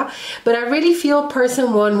versa. But I really feel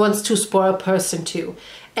person 1 wants to spoil person 2.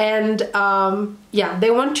 And yeah, they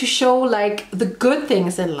want to show like the good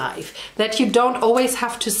things in life, that you don't always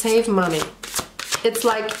have to save money. It's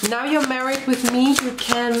like, now you're married with me,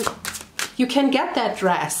 you can get that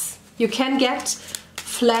dress, you can get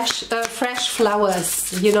fresh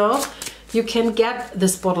flowers, you know, you can get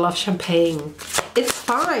this bottle of champagne. It's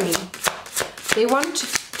fine. They want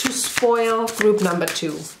to spoil group number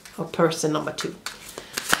 2 or person number 2.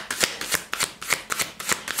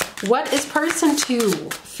 What is person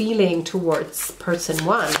 2 feeling towards person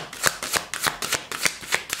 1?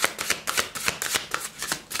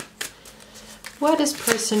 What is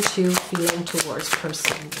person 2 feeling towards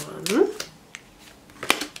person 1?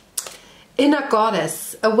 Inner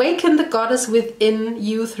goddess. Awaken the goddess within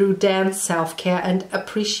you through dance, self-care, and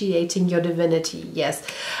appreciating your divinity. Yes,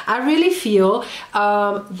 I really feel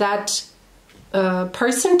that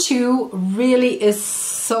person 2 really is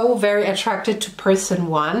so very attracted to person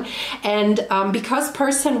 1, and because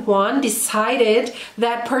person 1 decided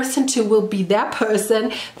that person 2 will be their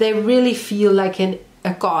person, they really feel like a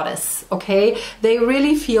goddess, okay? They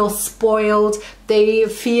really feel spoiled. They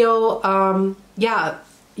feel yeah,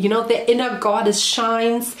 you know, their inner goddess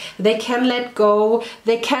shines. They can let go.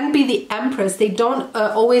 They can be the empress. They don't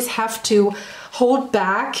always have to hold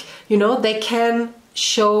back, you know. They can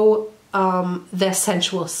show their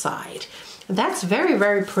sensual side. That's very,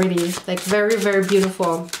 very pretty, like very, very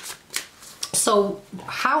beautiful. So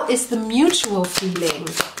how is the mutual feeling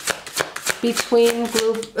between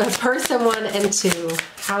group person 1 and 2?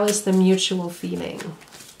 How is the mutual feeling?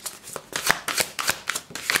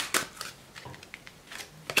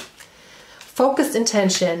 Focused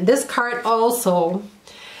intention. This card also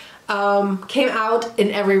came out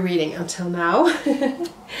in every reading until now.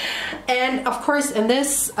 And of course in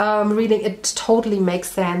this reading it totally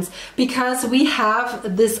makes sense, because we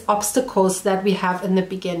have these obstacles that we have in the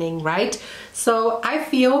beginning, right? So I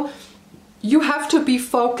feel you have to be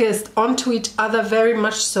focused onto each other very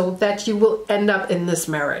much, so that you will end up in this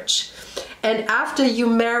marriage. And after you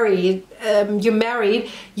married,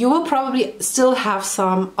 you will probably still have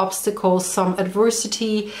some obstacles, some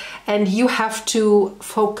adversity, and you have to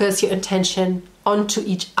focus your intention onto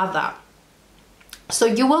each other. So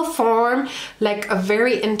you will form like a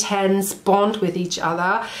very intense bond with each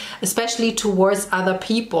other, especially towards other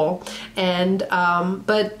people. And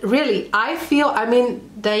but really, I feel, I mean,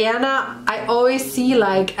 Diana, I always see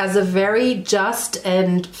like as a very just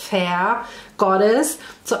and fair goddess.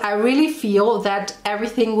 So I really feel that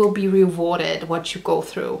everything will be rewarded, what you go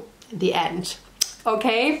through in the end.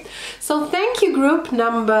 Okay, so thank you group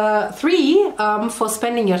number 3 for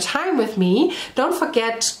spending your time with me. Don't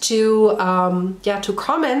forget to to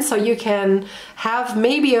comment, so you can have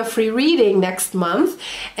maybe a free reading next month.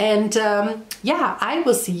 And yeah, I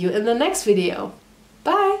will see you in the next video.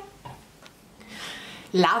 Bye.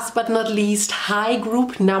 Last but not least, hi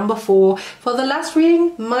group number 4. For the last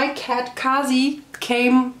reading, my cat Kazi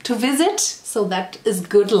came to visit, so that is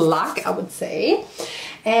good luck, I would say.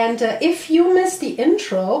 And if you missed the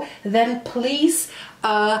intro, then please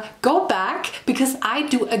go back, because I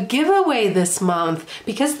do a giveaway this month,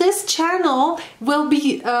 because this channel will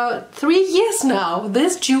be 3 years now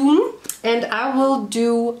this June, and I will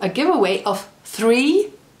do a giveaway of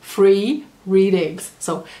 3 free readings.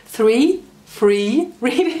 So 3 free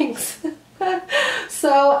readings.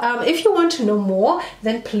 So if you want to know more,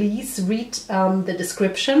 then please read the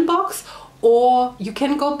description box, or you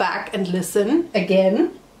can go back and listen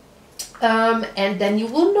again, and then you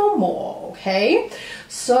will know more, okay?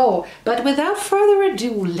 So, but without further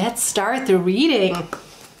ado, let's start the reading.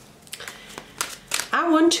 I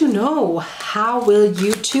want to know, how will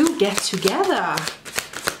you two get together?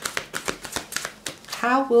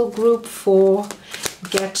 How will group 4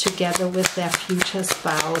 get together with their future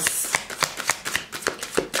spouse?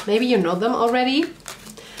 Maybe you know them already?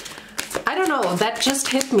 I don't know, that just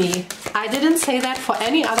hit me. I didn't say that for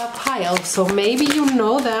any other pile, so maybe you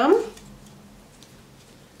know them.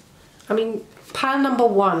 I mean, pile number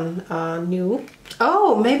 1 new.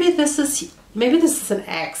 Oh, maybe this is an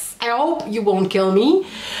ex. I hope you won't kill me.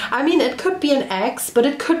 I mean, it could be an ex, but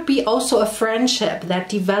it could be also a friendship that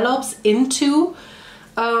develops into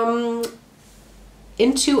a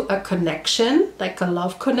connection, like a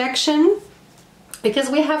love connection.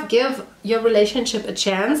 Because we have give your relationship a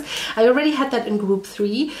chance. I already had that in group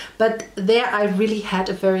 3, but there I really had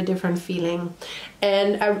a very different feeling.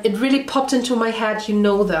 And it really popped into my head, you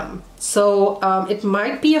know them. So it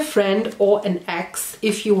might be a friend or an ex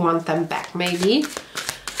if you want them back, maybe.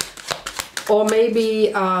 Or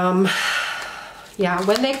maybe, yeah,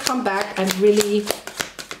 when they come back and really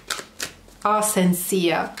are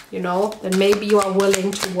sincere, you know, then maybe you are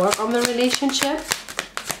willing to work on the relationship.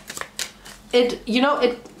 It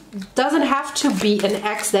doesn't have to be an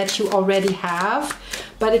ex that you already have,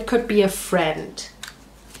 but it could be a friend,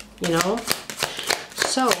 you know.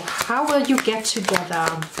 So how will you get together,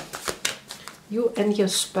 you and your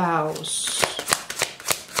spouse?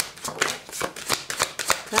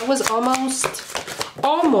 That was almost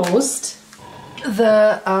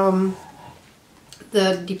the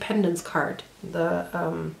dependence card.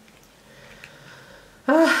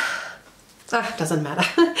 Doesn't matter.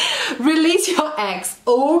 Release your ex.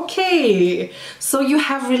 Okay, so you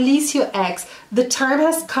have released your ex. The time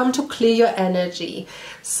has come to clear your energy.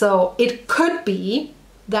 So it could be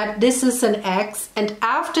that this is an ex, and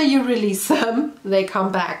after you release them, they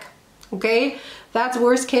come back. Okay, that's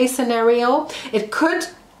worst case scenario. It could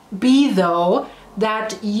be though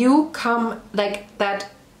that you come, like that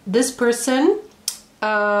this person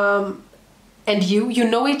and you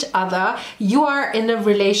know each other, you are in a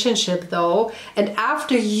relationship though, and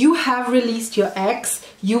after you have released your ex,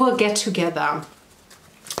 you will get together.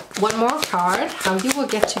 One more card, how you will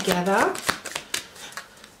get together.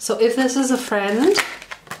 So if this is a friend,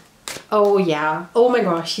 oh yeah, oh my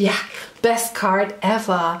gosh, yeah, best card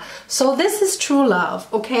ever. So this is true love,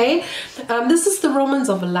 okay? This is the romance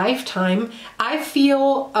of a lifetime. I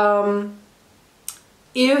feel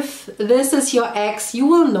if this is your ex, you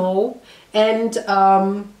will know. And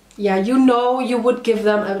yeah, you know you would give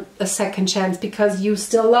them a second chance because you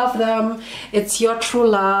still love them. It's your true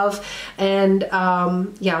love. And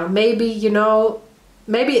yeah, maybe, you know,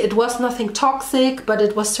 maybe it was nothing toxic, but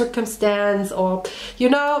it was circumstance, or, you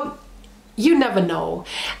know, you never know.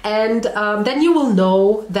 And then you will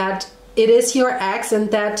know that it is your ex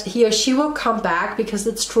and that he or she will come back because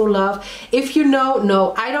it's true love. If you know,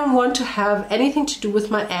 no, I don't want to have anything to do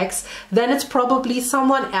with my ex, then it's probably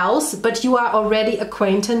someone else, but you are already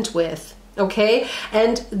acquainted with, okay?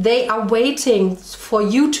 And they are waiting for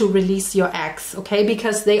you to release your ex, okay?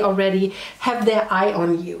 Because they already have their eye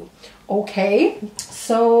on you, okay?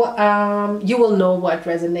 So you will know what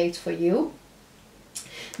resonates for you.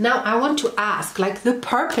 Now I want to ask, like, the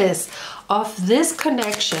purpose of this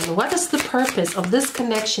connection. What is the purpose of this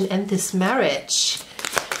connection and this marriage?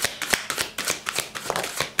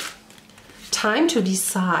 Time to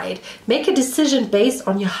decide. Make a decision based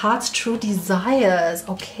on your heart's true desires.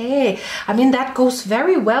 Okay, I mean, that goes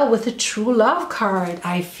very well with the true love card,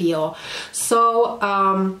 I feel. So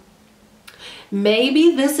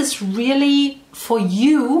maybe this is really for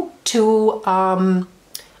you to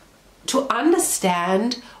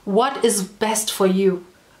understand what is best for you.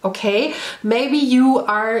 Okay, maybe you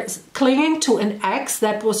are clinging to an ex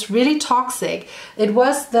that was really toxic. It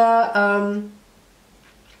was the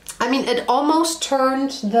I mean, it almost turned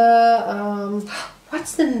the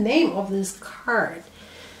what's the name of this card?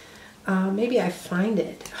 Maybe I find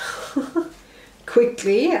it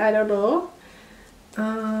quickly. I don't know.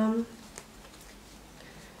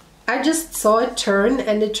 I just saw it turn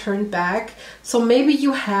and it turned back. So maybe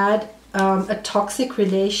you had a toxic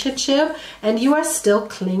relationship and you are still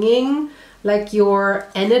clinging, like your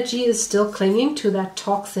energy is still clinging to that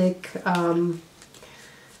toxic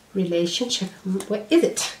relationship. Where is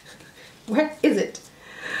it? Where is it?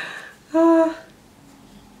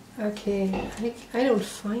 Okay, I don't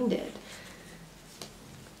find it.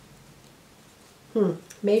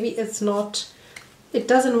 Maybe it's not, it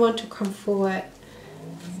doesn't want to come forward.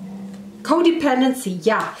 Codependency,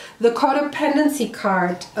 yeah. The codependency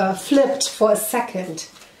card flipped for a second.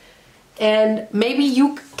 And maybe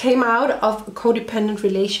you came out of a codependent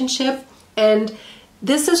relationship and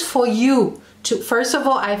this is for you to, first of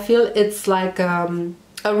all, I feel it's like a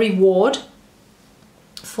reward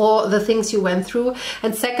for the things you went through,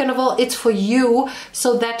 and second of all, it's for you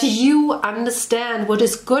so that you understand what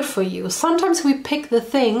is good for you. Sometimes we pick the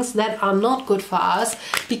things that are not good for us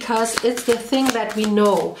because it's the thing that we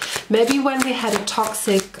know. Maybe when we had a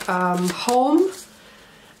toxic home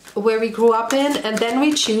where we grew up in, and then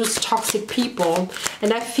we choose toxic people,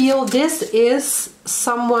 and I feel this is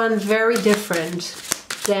someone very different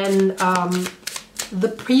than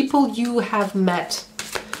the people you have met.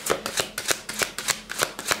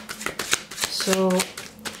 So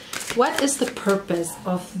what is the purpose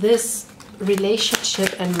of this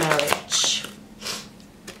relationship and marriage?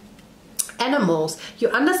 Animals. You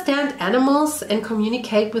understand animals and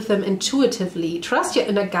communicate with them intuitively. Trust your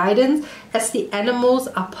inner guidance as the animals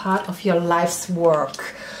are part of your life's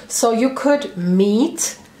work. So you could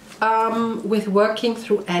meet with working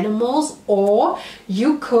through animals, or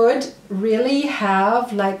you could really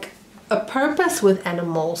have like a purpose with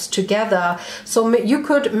animals together. So you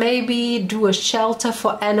could maybe do a shelter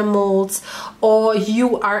for animals, or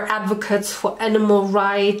you are advocates for animal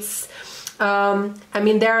rights. I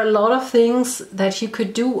mean, there are a lot of things that you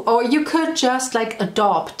could do, or you could just like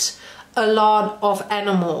adopt a lot of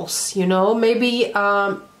animals, you know, maybe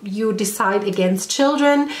you decide against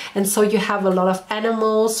children and so you have a lot of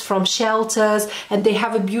animals from shelters and they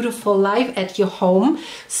have a beautiful life at your home.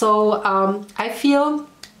 So I feel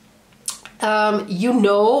you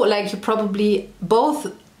know, like you're probably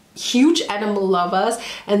both huge animal lovers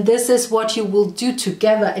and this is what you will do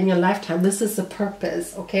together in your lifetime. This is the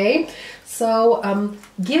purpose, okay? So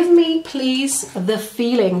give me please the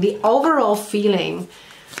feeling, the overall feeling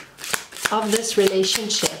of this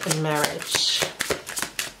relationship and marriage.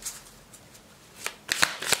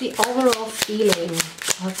 The overall feeling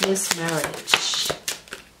of this marriage.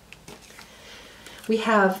 We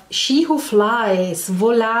have she who flies,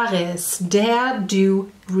 volaris, dare, do,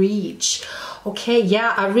 reach. Okay,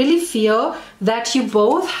 yeah, I really feel that you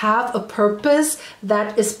both have a purpose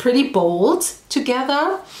that is pretty bold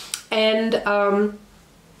together. And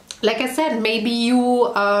like I said, maybe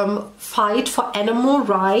you fight for animal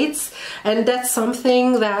rights, and that's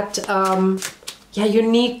something that yeah, you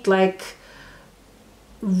need like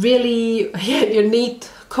really, yeah, you need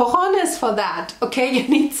cojones for that, okay? You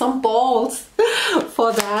need some balls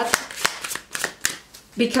for that,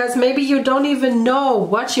 because maybe you don't even know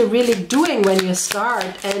what you're really doing when you start,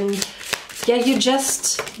 and yeah, you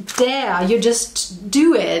just dare, you just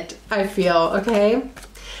do it, I feel, okay?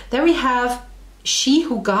 Then we have she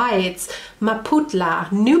who guides,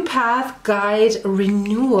 Maputla, new path, guide,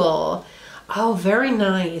 renewal. Oh, very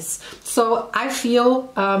nice. So I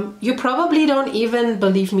feel you probably don't even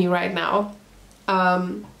believe me right now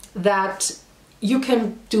that you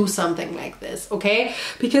can do something like this, okay?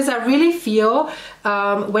 Because I really feel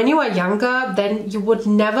when you are younger, then you would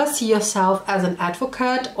never see yourself as an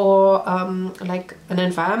advocate or like an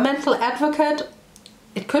environmental advocate.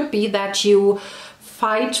 It could be that you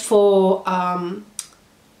fight for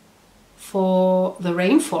the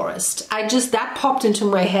rainforest. That popped into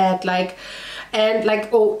my head, like, and like,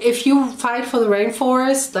 oh, if you fight for the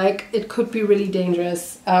rainforest, like, it could be really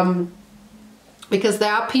dangerous, because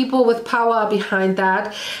there are people with power behind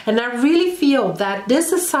that. And I really feel that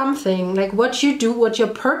this is something like what you do, what your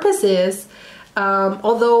purpose is,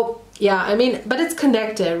 although, yeah, I mean, but it's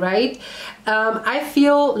connected, right? I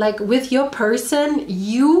feel like with your person,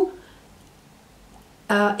 you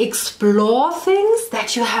explore things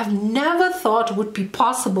that you have never thought would be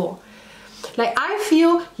possible. Like, I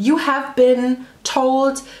feel you have been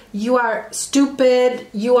told you are stupid,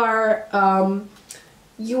 you are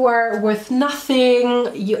worth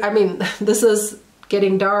nothing. I mean, this is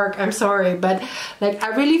getting dark, I'm sorry, but like,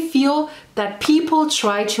 I really feel that people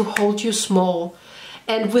try to hold you small.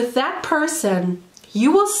 And with that person,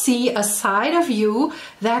 you will see a side of you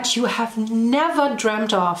that you have never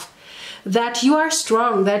dreamt of. That you are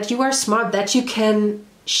strong, that you are smart, that you can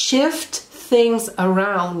shift things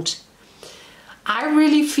around. I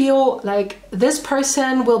really feel like this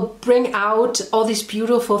person will bring out all these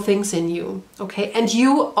beautiful things in you, okay? And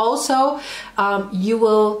you also, you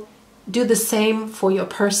will do the same for your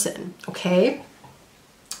person, okay?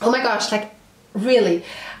 Oh my gosh, like really,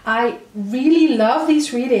 I really love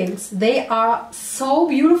these readings. They are so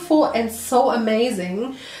beautiful and so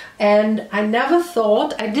amazing. And I never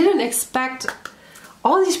thought, I didn't expect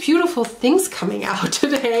all these beautiful things coming out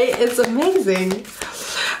today. It's amazing.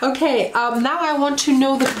 Okay, now I want to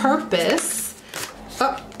know the purpose.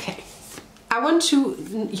 Oh, okay. I want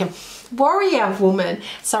to, yeah, warrior woman.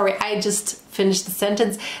 Sorry, I just finished the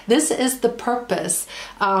sentence. This is the purpose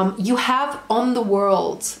you have on the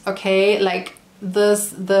world, okay? Like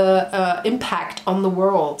the impact on the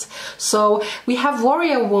world. So we have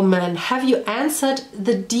warrior woman. Have you answered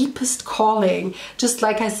the deepest calling? Just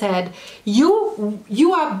like I said,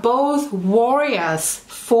 you are both warriors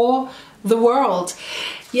for the world.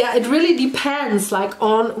 Yeah, it really depends like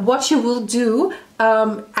on what you will do.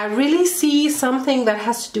 I really see something that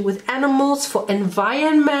has to do with animals, for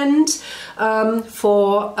environment,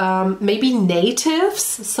 for maybe natives.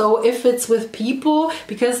 So if it's with people,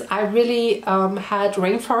 because I really had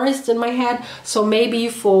rainforest in my head, so maybe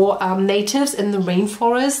for natives in the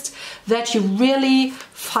rainforest, that you really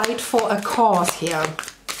fight for a cause here.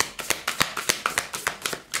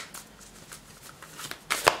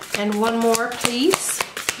 And one more, please.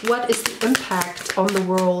 What is the impact on the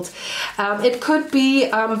world? It could be,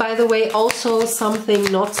 by the way, also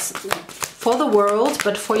something not for the world,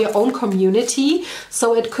 but for your own community.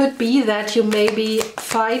 So it could be that you maybe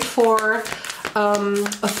fight for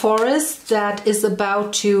a forest that is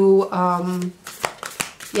about to,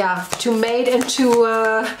 yeah, to made into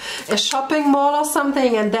a shopping mall or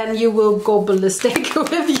something, and then you will go ballistic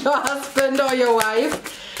with your husband or your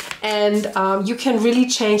wife. And you can really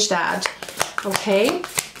change that, okay?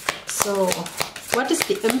 So, what is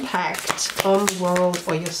the impact on the world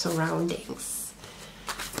or your surroundings?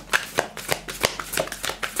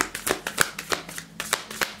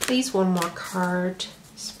 Please, one more card,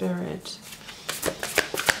 Spirit.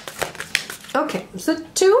 Okay, so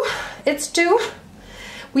two, it's two.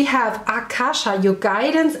 We have Akasha, your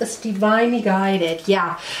guidance is divinely guided.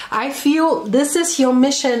 Yeah, I feel this is your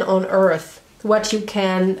mission on earth, what you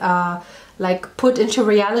can like put into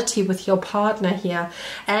reality with your partner here.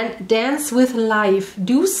 And dance with life.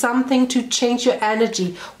 Do something to change your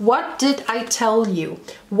energy. What did I tell you?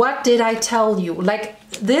 What did I tell you? Like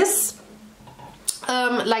this,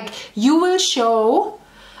 like you will show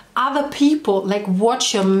other people like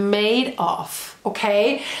what you're made of,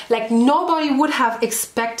 okay? Like nobody would have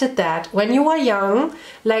expected that when you were young.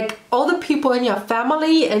 Like all the people in your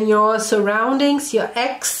family and your surroundings, your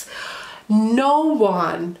ex, no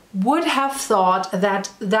one would have thought that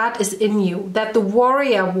that is in you, that the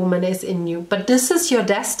warrior woman is in you. But this is your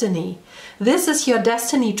destiny. This is your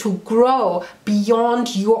destiny to grow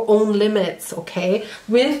beyond your own limits, okay?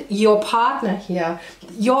 With your partner here.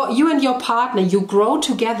 You and your partner, you grow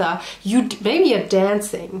together. Maybe you're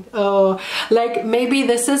dancing. Like maybe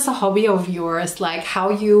this is a hobby of yours, like how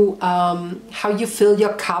you fill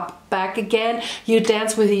your cup back again. You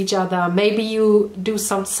dance with each other. Maybe you do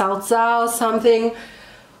some salsa or something.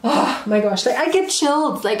 Oh my gosh, like I get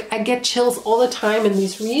chills. Like I get chills all the time in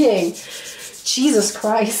these readings. Jesus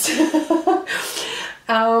Christ.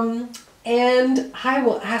 And I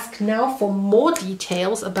will ask now for more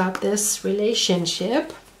details about this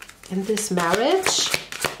relationship and this marriage.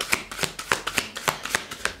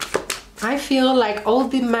 I feel like all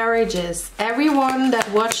the marriages, everyone that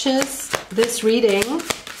watches this reading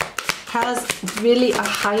has really a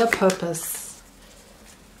higher purpose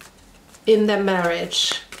in their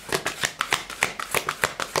marriage.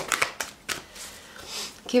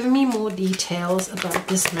 Give me more details about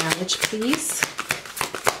this marriage, please.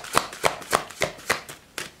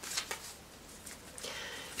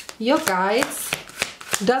 Your guides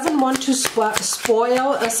doesn't want to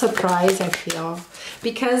spoil a surprise, I feel,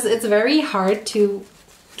 because it's very hard to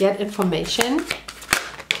get information.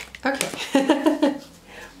 Okay.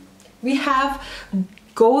 We have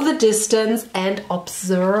go the distance and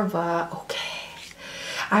observer. Okay.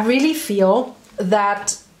 I really feel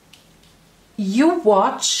that you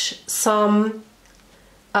watch some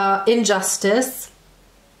injustice,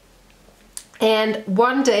 and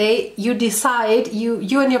one day you decide,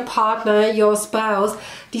 you and your partner, your spouse,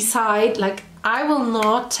 decide like, I will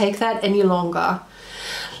not take that any longer.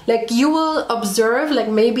 Like you will observe like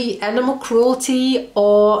maybe animal cruelty,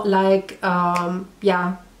 or like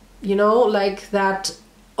yeah, you know, like that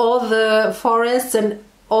all the forests and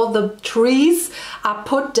all the trees are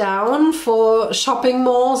put down for shopping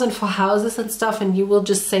malls and for houses and stuff, and you will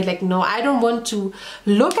just say like, no, I don't want to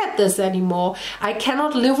look at this anymore. I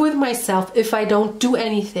cannot live with myself if I don't do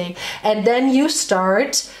anything. And then you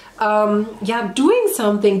start doing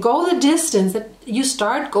something, go the distance. You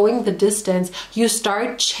start going the distance, you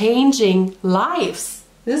start changing lives.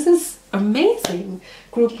 This is amazing.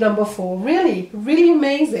 Group number 4, really, really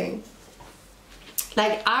amazing.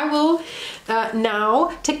 Like, I will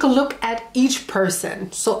now take a look at each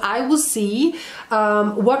person. So I will see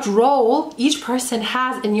what role each person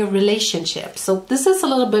has in your relationship. So this is a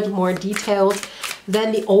little bit more detailed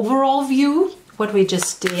than the overall view, what we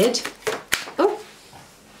just did.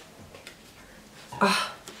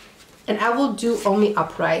 And I will do only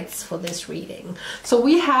uprights for this reading. So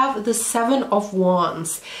we have the 7 of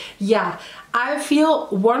Wands. Yeah, I feel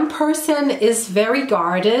one person is very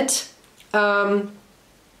guarded.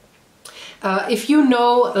 If you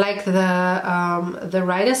know like the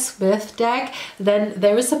Rider-Smith deck, then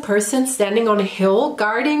there is a person standing on a hill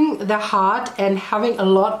guarding the heart and having a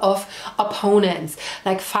lot of opponents,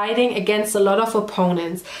 like fighting against a lot of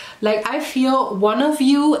opponents. Like, I feel one of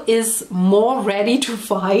you is more ready to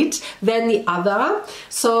fight than the other.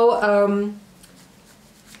 So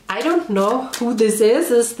I don't know who this is.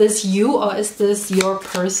 Is this you, or is this your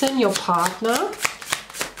person, your partner?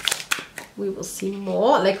 We will see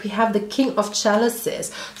more. Like, we have the King of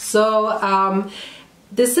Chalices. So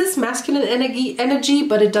this is masculine energy,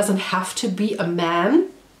 but it doesn't have to be a man.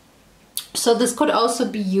 So this could also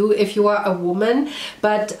be you if you are a woman,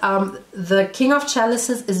 but the King of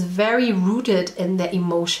Chalices is very rooted in their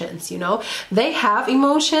emotions, you know. They have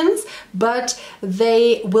emotions, but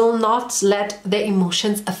they will not let their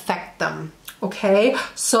emotions affect them. Okay,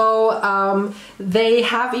 so they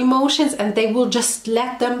have emotions and they will just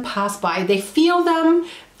let them pass by. They feel them,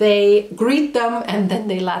 they greet them, and then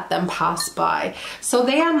they let them pass by. So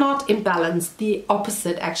they are not imbalanced, the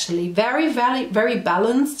opposite actually. Very, very, very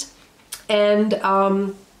balanced, and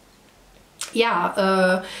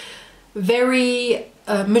very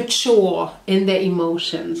mature in their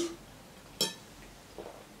emotions.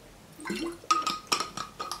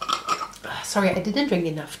 Sorry, I didn't drink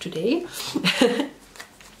enough today.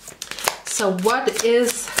 So what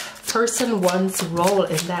is person one's role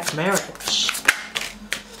in that marriage?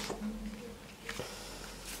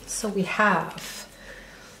 So we have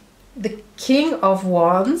the King of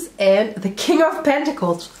Wands and the King of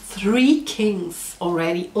Pentacles. 3 kings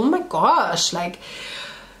already. Oh my gosh, like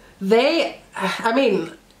I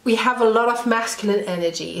mean, we have a lot of masculine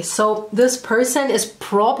energy. So this person is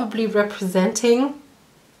probably representing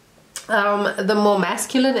the more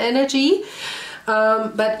masculine energy,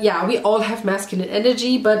 but yeah, we all have masculine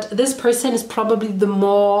energy, but this person is probably the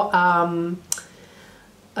more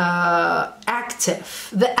active,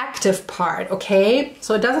 the active part. Okay,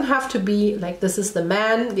 so it doesn't have to be like this is the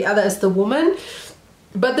man, the other is the woman,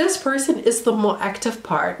 but this person is the more active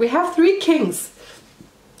part. We have 3 kings.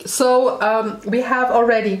 So we have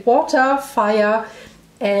already water, fire,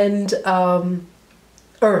 and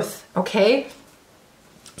earth. Okay,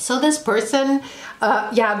 so this person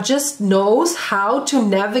just knows how to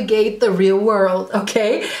navigate the real world.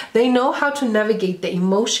 Okay, they know how to navigate the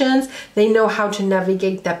emotions, they know how to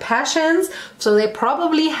navigate their passions. So they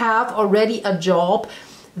probably have already a job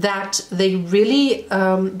that they really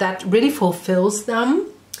that really fulfills them,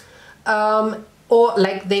 or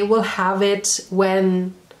like they will have it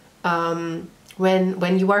when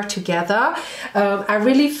you are together. I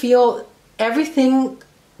really feel everything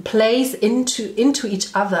plays into each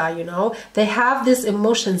other, you know. They have these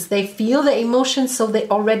emotions, they feel the emotions, so they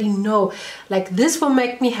already know like this will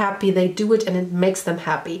make me happy. They do it and it makes them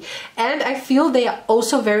happy. And I feel they are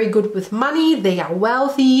also very good with money. They are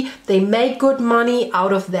wealthy, they make good money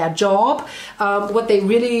out of their job, what they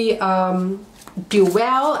really do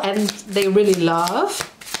well and they really love.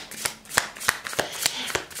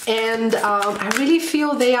 And I really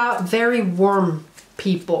feel they are very warm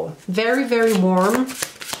people, very, very warm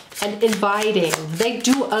and inviting. They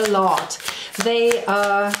do a lot. They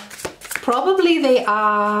probably they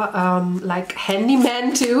are like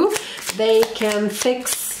handyman too. They can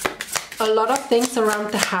fix a lot of things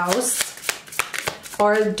around the house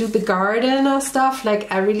or do the garden or stuff.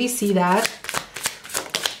 Like, I really see that.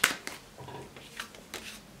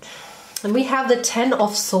 And we have the 10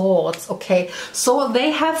 of Swords. Okay, so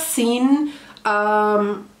they have seen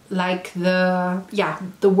like the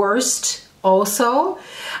worst also.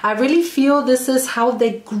 I really feel this is how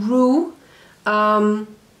they grew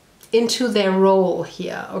into their role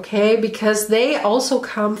here. Okay, because they also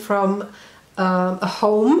come from a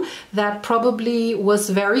home that probably was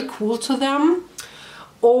very cool to them,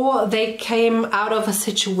 or they came out of a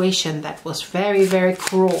situation that was very, very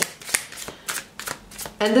cruel.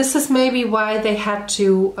 And this is maybe why they had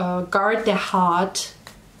to guard their heart.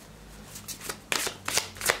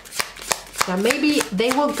 Now maybe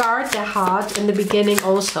they will guard their heart in the beginning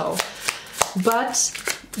also. But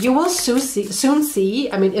you will soon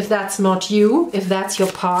see, I mean, if that's not you, if that's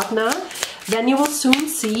your partner, then you will soon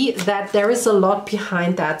see that there is a lot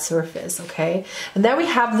behind that surface, okay? And then we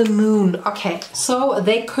have the moon. Okay, so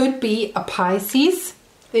they could be a Pisces.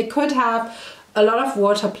 They could have a lot of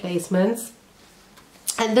water placements.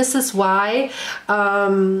 And this is why,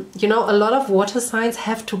 you know, a lot of water signs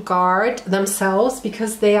have to guard themselves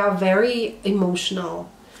because they are very emotional.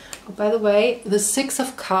 Oh, by the way, the Six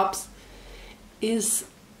of Cups is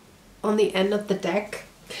on the end of the deck.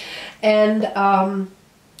 And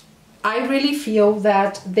I really feel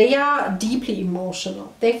that they are deeply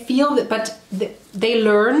emotional. They feel that, but they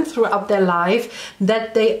learn throughout their life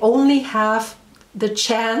that they only have the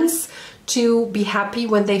chance to be happy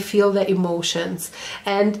when they feel their emotions.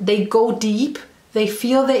 And they go deep, they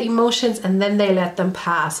feel their emotions, and then they let them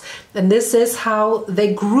pass. And this is how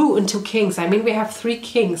they grew into kings. I mean, we have 3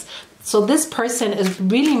 kings. So this person is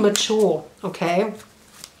really mature, okay?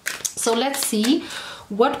 So let's see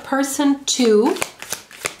what person 2,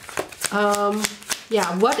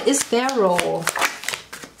 yeah, what is their role?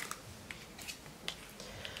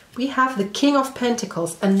 We have the King of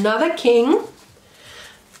Pentacles, another king.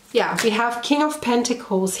 Yeah, we have King of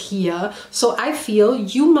Pentacles here. So I feel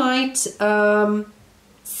you might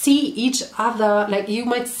see each other, like you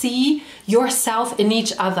might see yourself in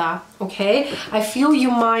each other, okay? I feel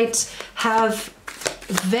you might have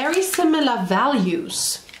very similar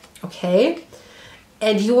values, okay?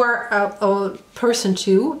 And you are a person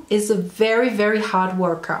 2 is a very, very hard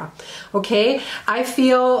worker, okay? I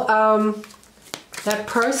feel that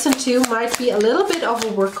person 2 might be a little bit of a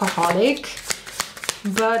workaholic,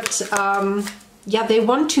 but yeah, they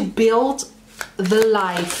want to build the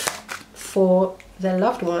life for their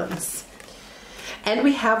loved ones. And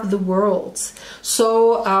we have the World.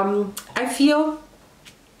 So I feel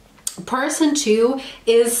person 2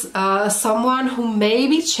 is someone who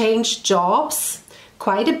maybe changed jobs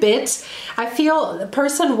quite a bit. I feel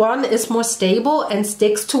person 1 is more stable and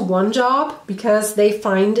sticks to one job because they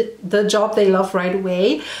find the job they love right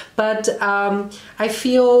away. But I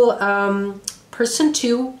feel person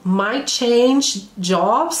 2 might change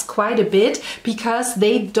jobs quite a bit because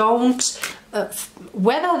they don't,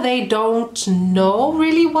 whether they don't know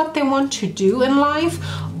really what they want to do in life,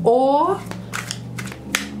 or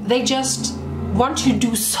they just want to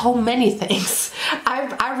do so many things.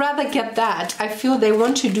 I rather get that. I feel they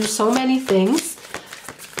want to do so many things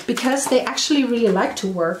because they actually really like to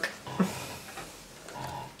work.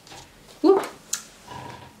 Ooh.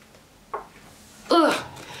 Ugh.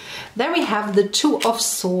 Then we have the Two of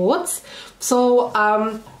Swords. So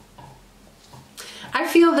I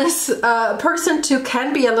feel this person 2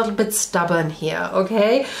 can be a little bit stubborn here,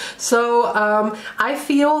 okay? So I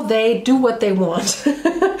feel they do what they want.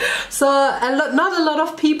 So not a lot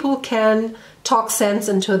of people can talk sense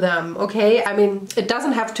into them, okay? I mean, it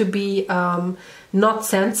doesn't have to be not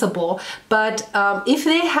sensible, but if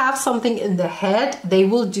they have something in their head, they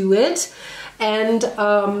will do it. And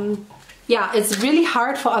yeah, it's really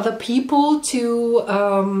hard for other people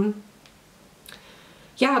to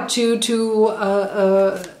yeah, to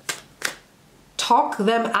talk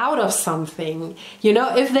them out of something. You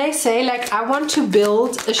know, if they say like, I want to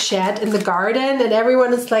build a shed in the garden, and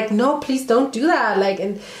everyone is like, no, please don't do that. Like,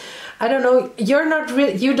 and I don't know, you're not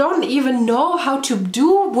really, you don't even know how to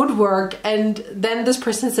do woodwork. And then this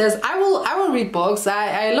person says, I will read books,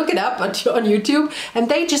 I look it up on YouTube, and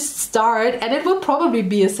they just start, and it will probably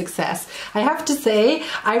be a success. I have to say,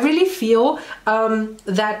 I really feel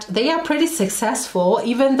that they are pretty successful,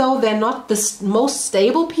 even though they're not the most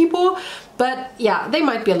stable people. But yeah, they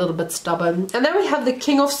might be a little bit stubborn. And then we have the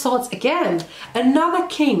King of Swords again, another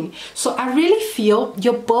king. So I really feel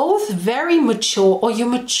you're both very mature, or you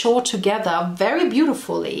mature together very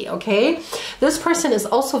beautifully, okay? This person is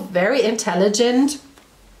also very intelligent,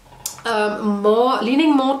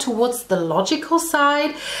 leaning more towards the logical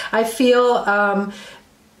side. I feel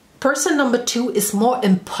person number 2 is more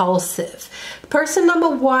impulsive. Person number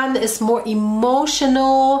 1 is more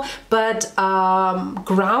emotional, but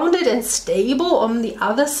grounded and stable on the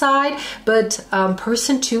other side. But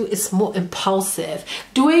person 2 is more impulsive,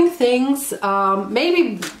 doing things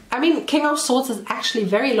maybe, I mean, King of Swords is actually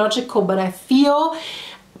very logical, but I feel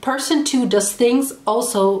person 2 does things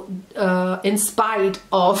also in spite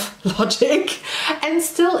of logic, and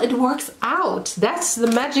still it works out. That's the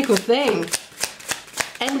magical thing.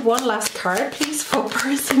 And one last card, please, for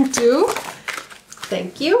person 2.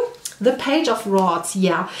 Thank you. The Page of Rods.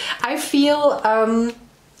 Yeah, I feel,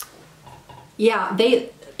 yeah,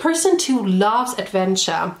 person 2 loves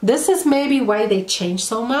adventure. This is maybe why they change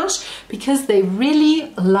so much, because they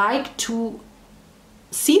really like to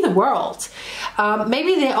see the world.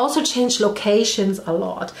 Maybe they also change locations a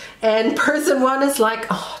lot. And person 1 is like,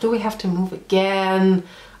 oh, do we have to move again?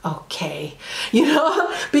 Okay, you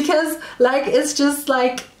know, because like it's just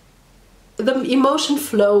like the emotion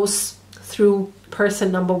flows through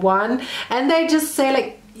person number 1, and they just say,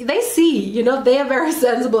 like, they see, you know, they are very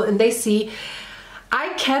sensible, and they see,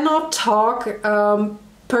 I cannot talk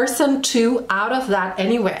person 2 out of that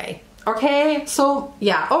anyway. Okay, so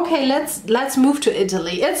yeah, okay, let's move to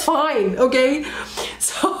Italy. It's fine, okay?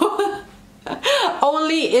 So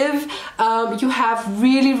only if you have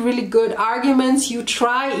really good arguments, you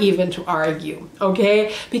try even to argue,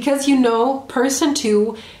 okay? Because you know, person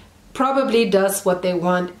 2 probably does what they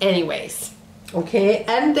want anyways, okay?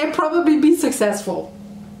 And they probably be successful.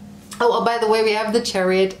 Oh, by the way, we have the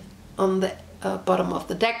Chariot on the bottom of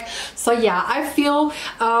the deck. So yeah, I feel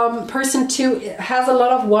person 2 has a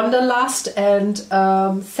lot of wanderlust and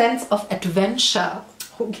sense of adventure.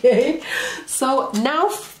 Okay, so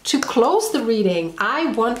now to close the reading,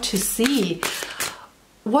 I want to see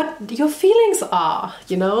what your feelings are,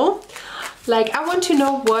 you know? Like, I want to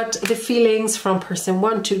know what the feelings from person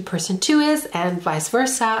 1 to person 2 is, and vice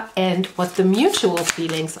versa, and what the mutual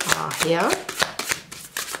feelings are, yeah?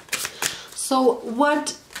 So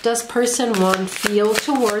what does person 1 feel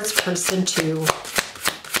towards person 2?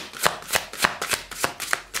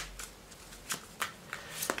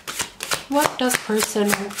 What does person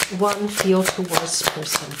 1 feel towards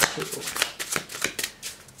person 2?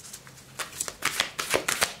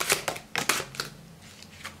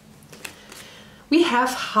 We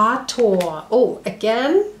have Hathor. Oh,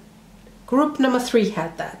 again, group number 3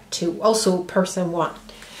 had that too. Also person 1.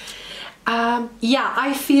 Yeah,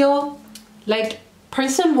 I feel like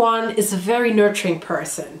person 1 is a very nurturing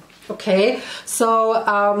person. Okay,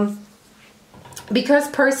 so because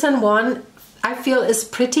person 1, I feel, is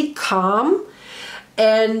pretty calm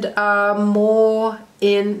and more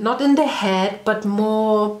in, not in the head, but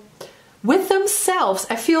more with themselves.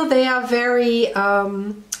 I feel they are very,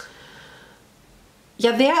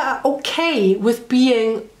 yeah, they are okay with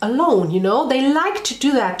being alone, you know? They like to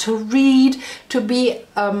do that, to read, to be,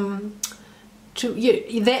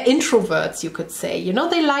 they're introverts, you could say, you know?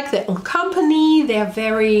 They like their own company, they're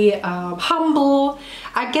very humble.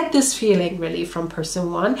 I get this feeling really from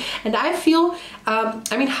person 1, and I feel,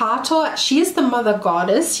 I mean, Hathor, she is the mother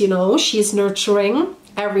goddess, you know, she is nurturing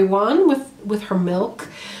everyone with her milk.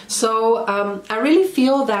 So I really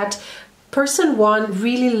feel that person 1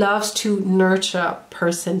 really loves to nurture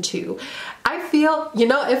person 2. I feel, you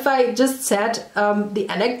know, if I just said the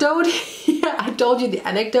anecdote, yeah, I told you the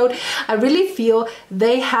anecdote, I really feel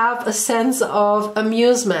they have a sense of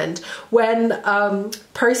amusement when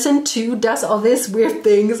person 2 does all these weird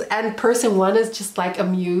things and person 1 is just like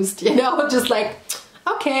amused, you know, just like,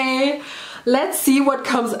 okay, let's see what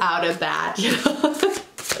comes out of that, you know.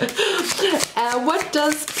 What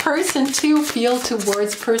does person 2 feel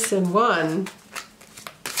towards person 1?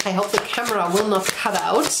 I hope the camera will not cut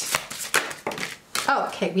out.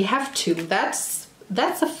 Okay, we have 2. That's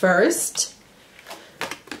a first.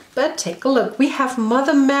 But take a look. We have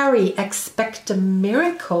Mother Mary, expect a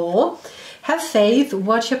miracle. Have faith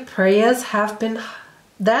what your prayers have been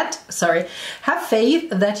have faith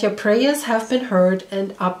that your prayers have been heard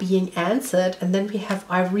and are being answered. And then we have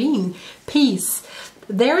Irene, peace.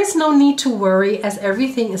 There is no need to worry as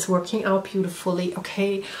everything is working out beautifully.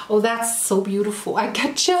 Okay. Oh, that's so beautiful. I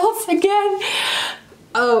get chills again.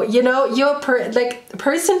 Oh, you know,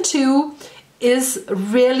 person 2 is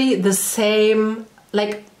really the same,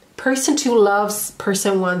 like person 2 loves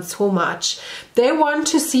person 1 so much. They want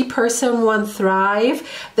to see person 1 thrive.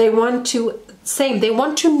 They want to, they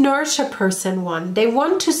want to nurture person 1. They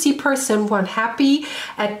want to see person 1 happy,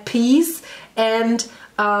 at peace, and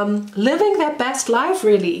living their best life,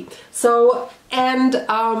 really. So, and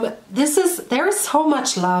there is so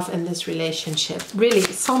much love in this relationship, really,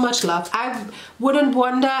 so much love. I wouldn't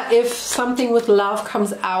wonder if something with love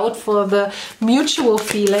comes out for the mutual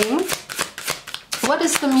feeling. What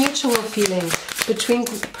is the mutual feeling between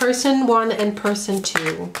person 1 and person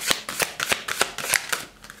 2?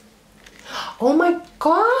 Oh my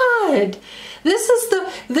God!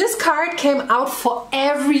 This card came out for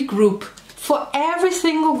every group. For every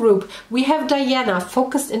single group. We have Diana,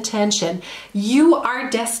 focused intention. You are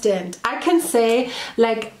destined. I can say,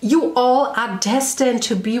 like, you all are destined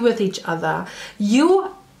to be with each other.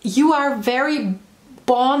 You are very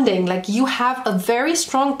bonding, like you have a very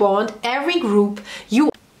strong bond. Every group you...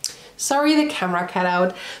 Sorry, the camera cut out.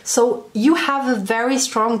 So you have a very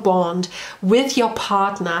strong bond with your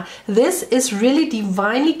partner. This is really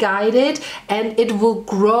divinely guided and it will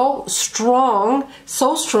grow strong,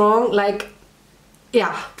 so strong, like,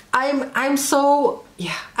 yeah, I'm so,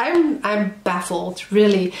 yeah, I'm baffled,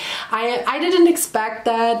 really. I didn't expect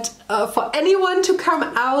that for anyone to come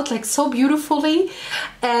out like so beautifully,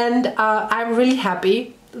 and I'm really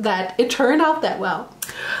happy that it turned out that well.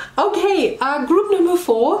 Okay, group number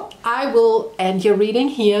 4, I will end your reading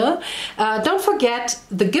here. Don't forget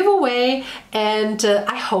the giveaway, and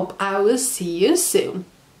I hope I will see you soon.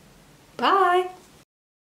 Bye!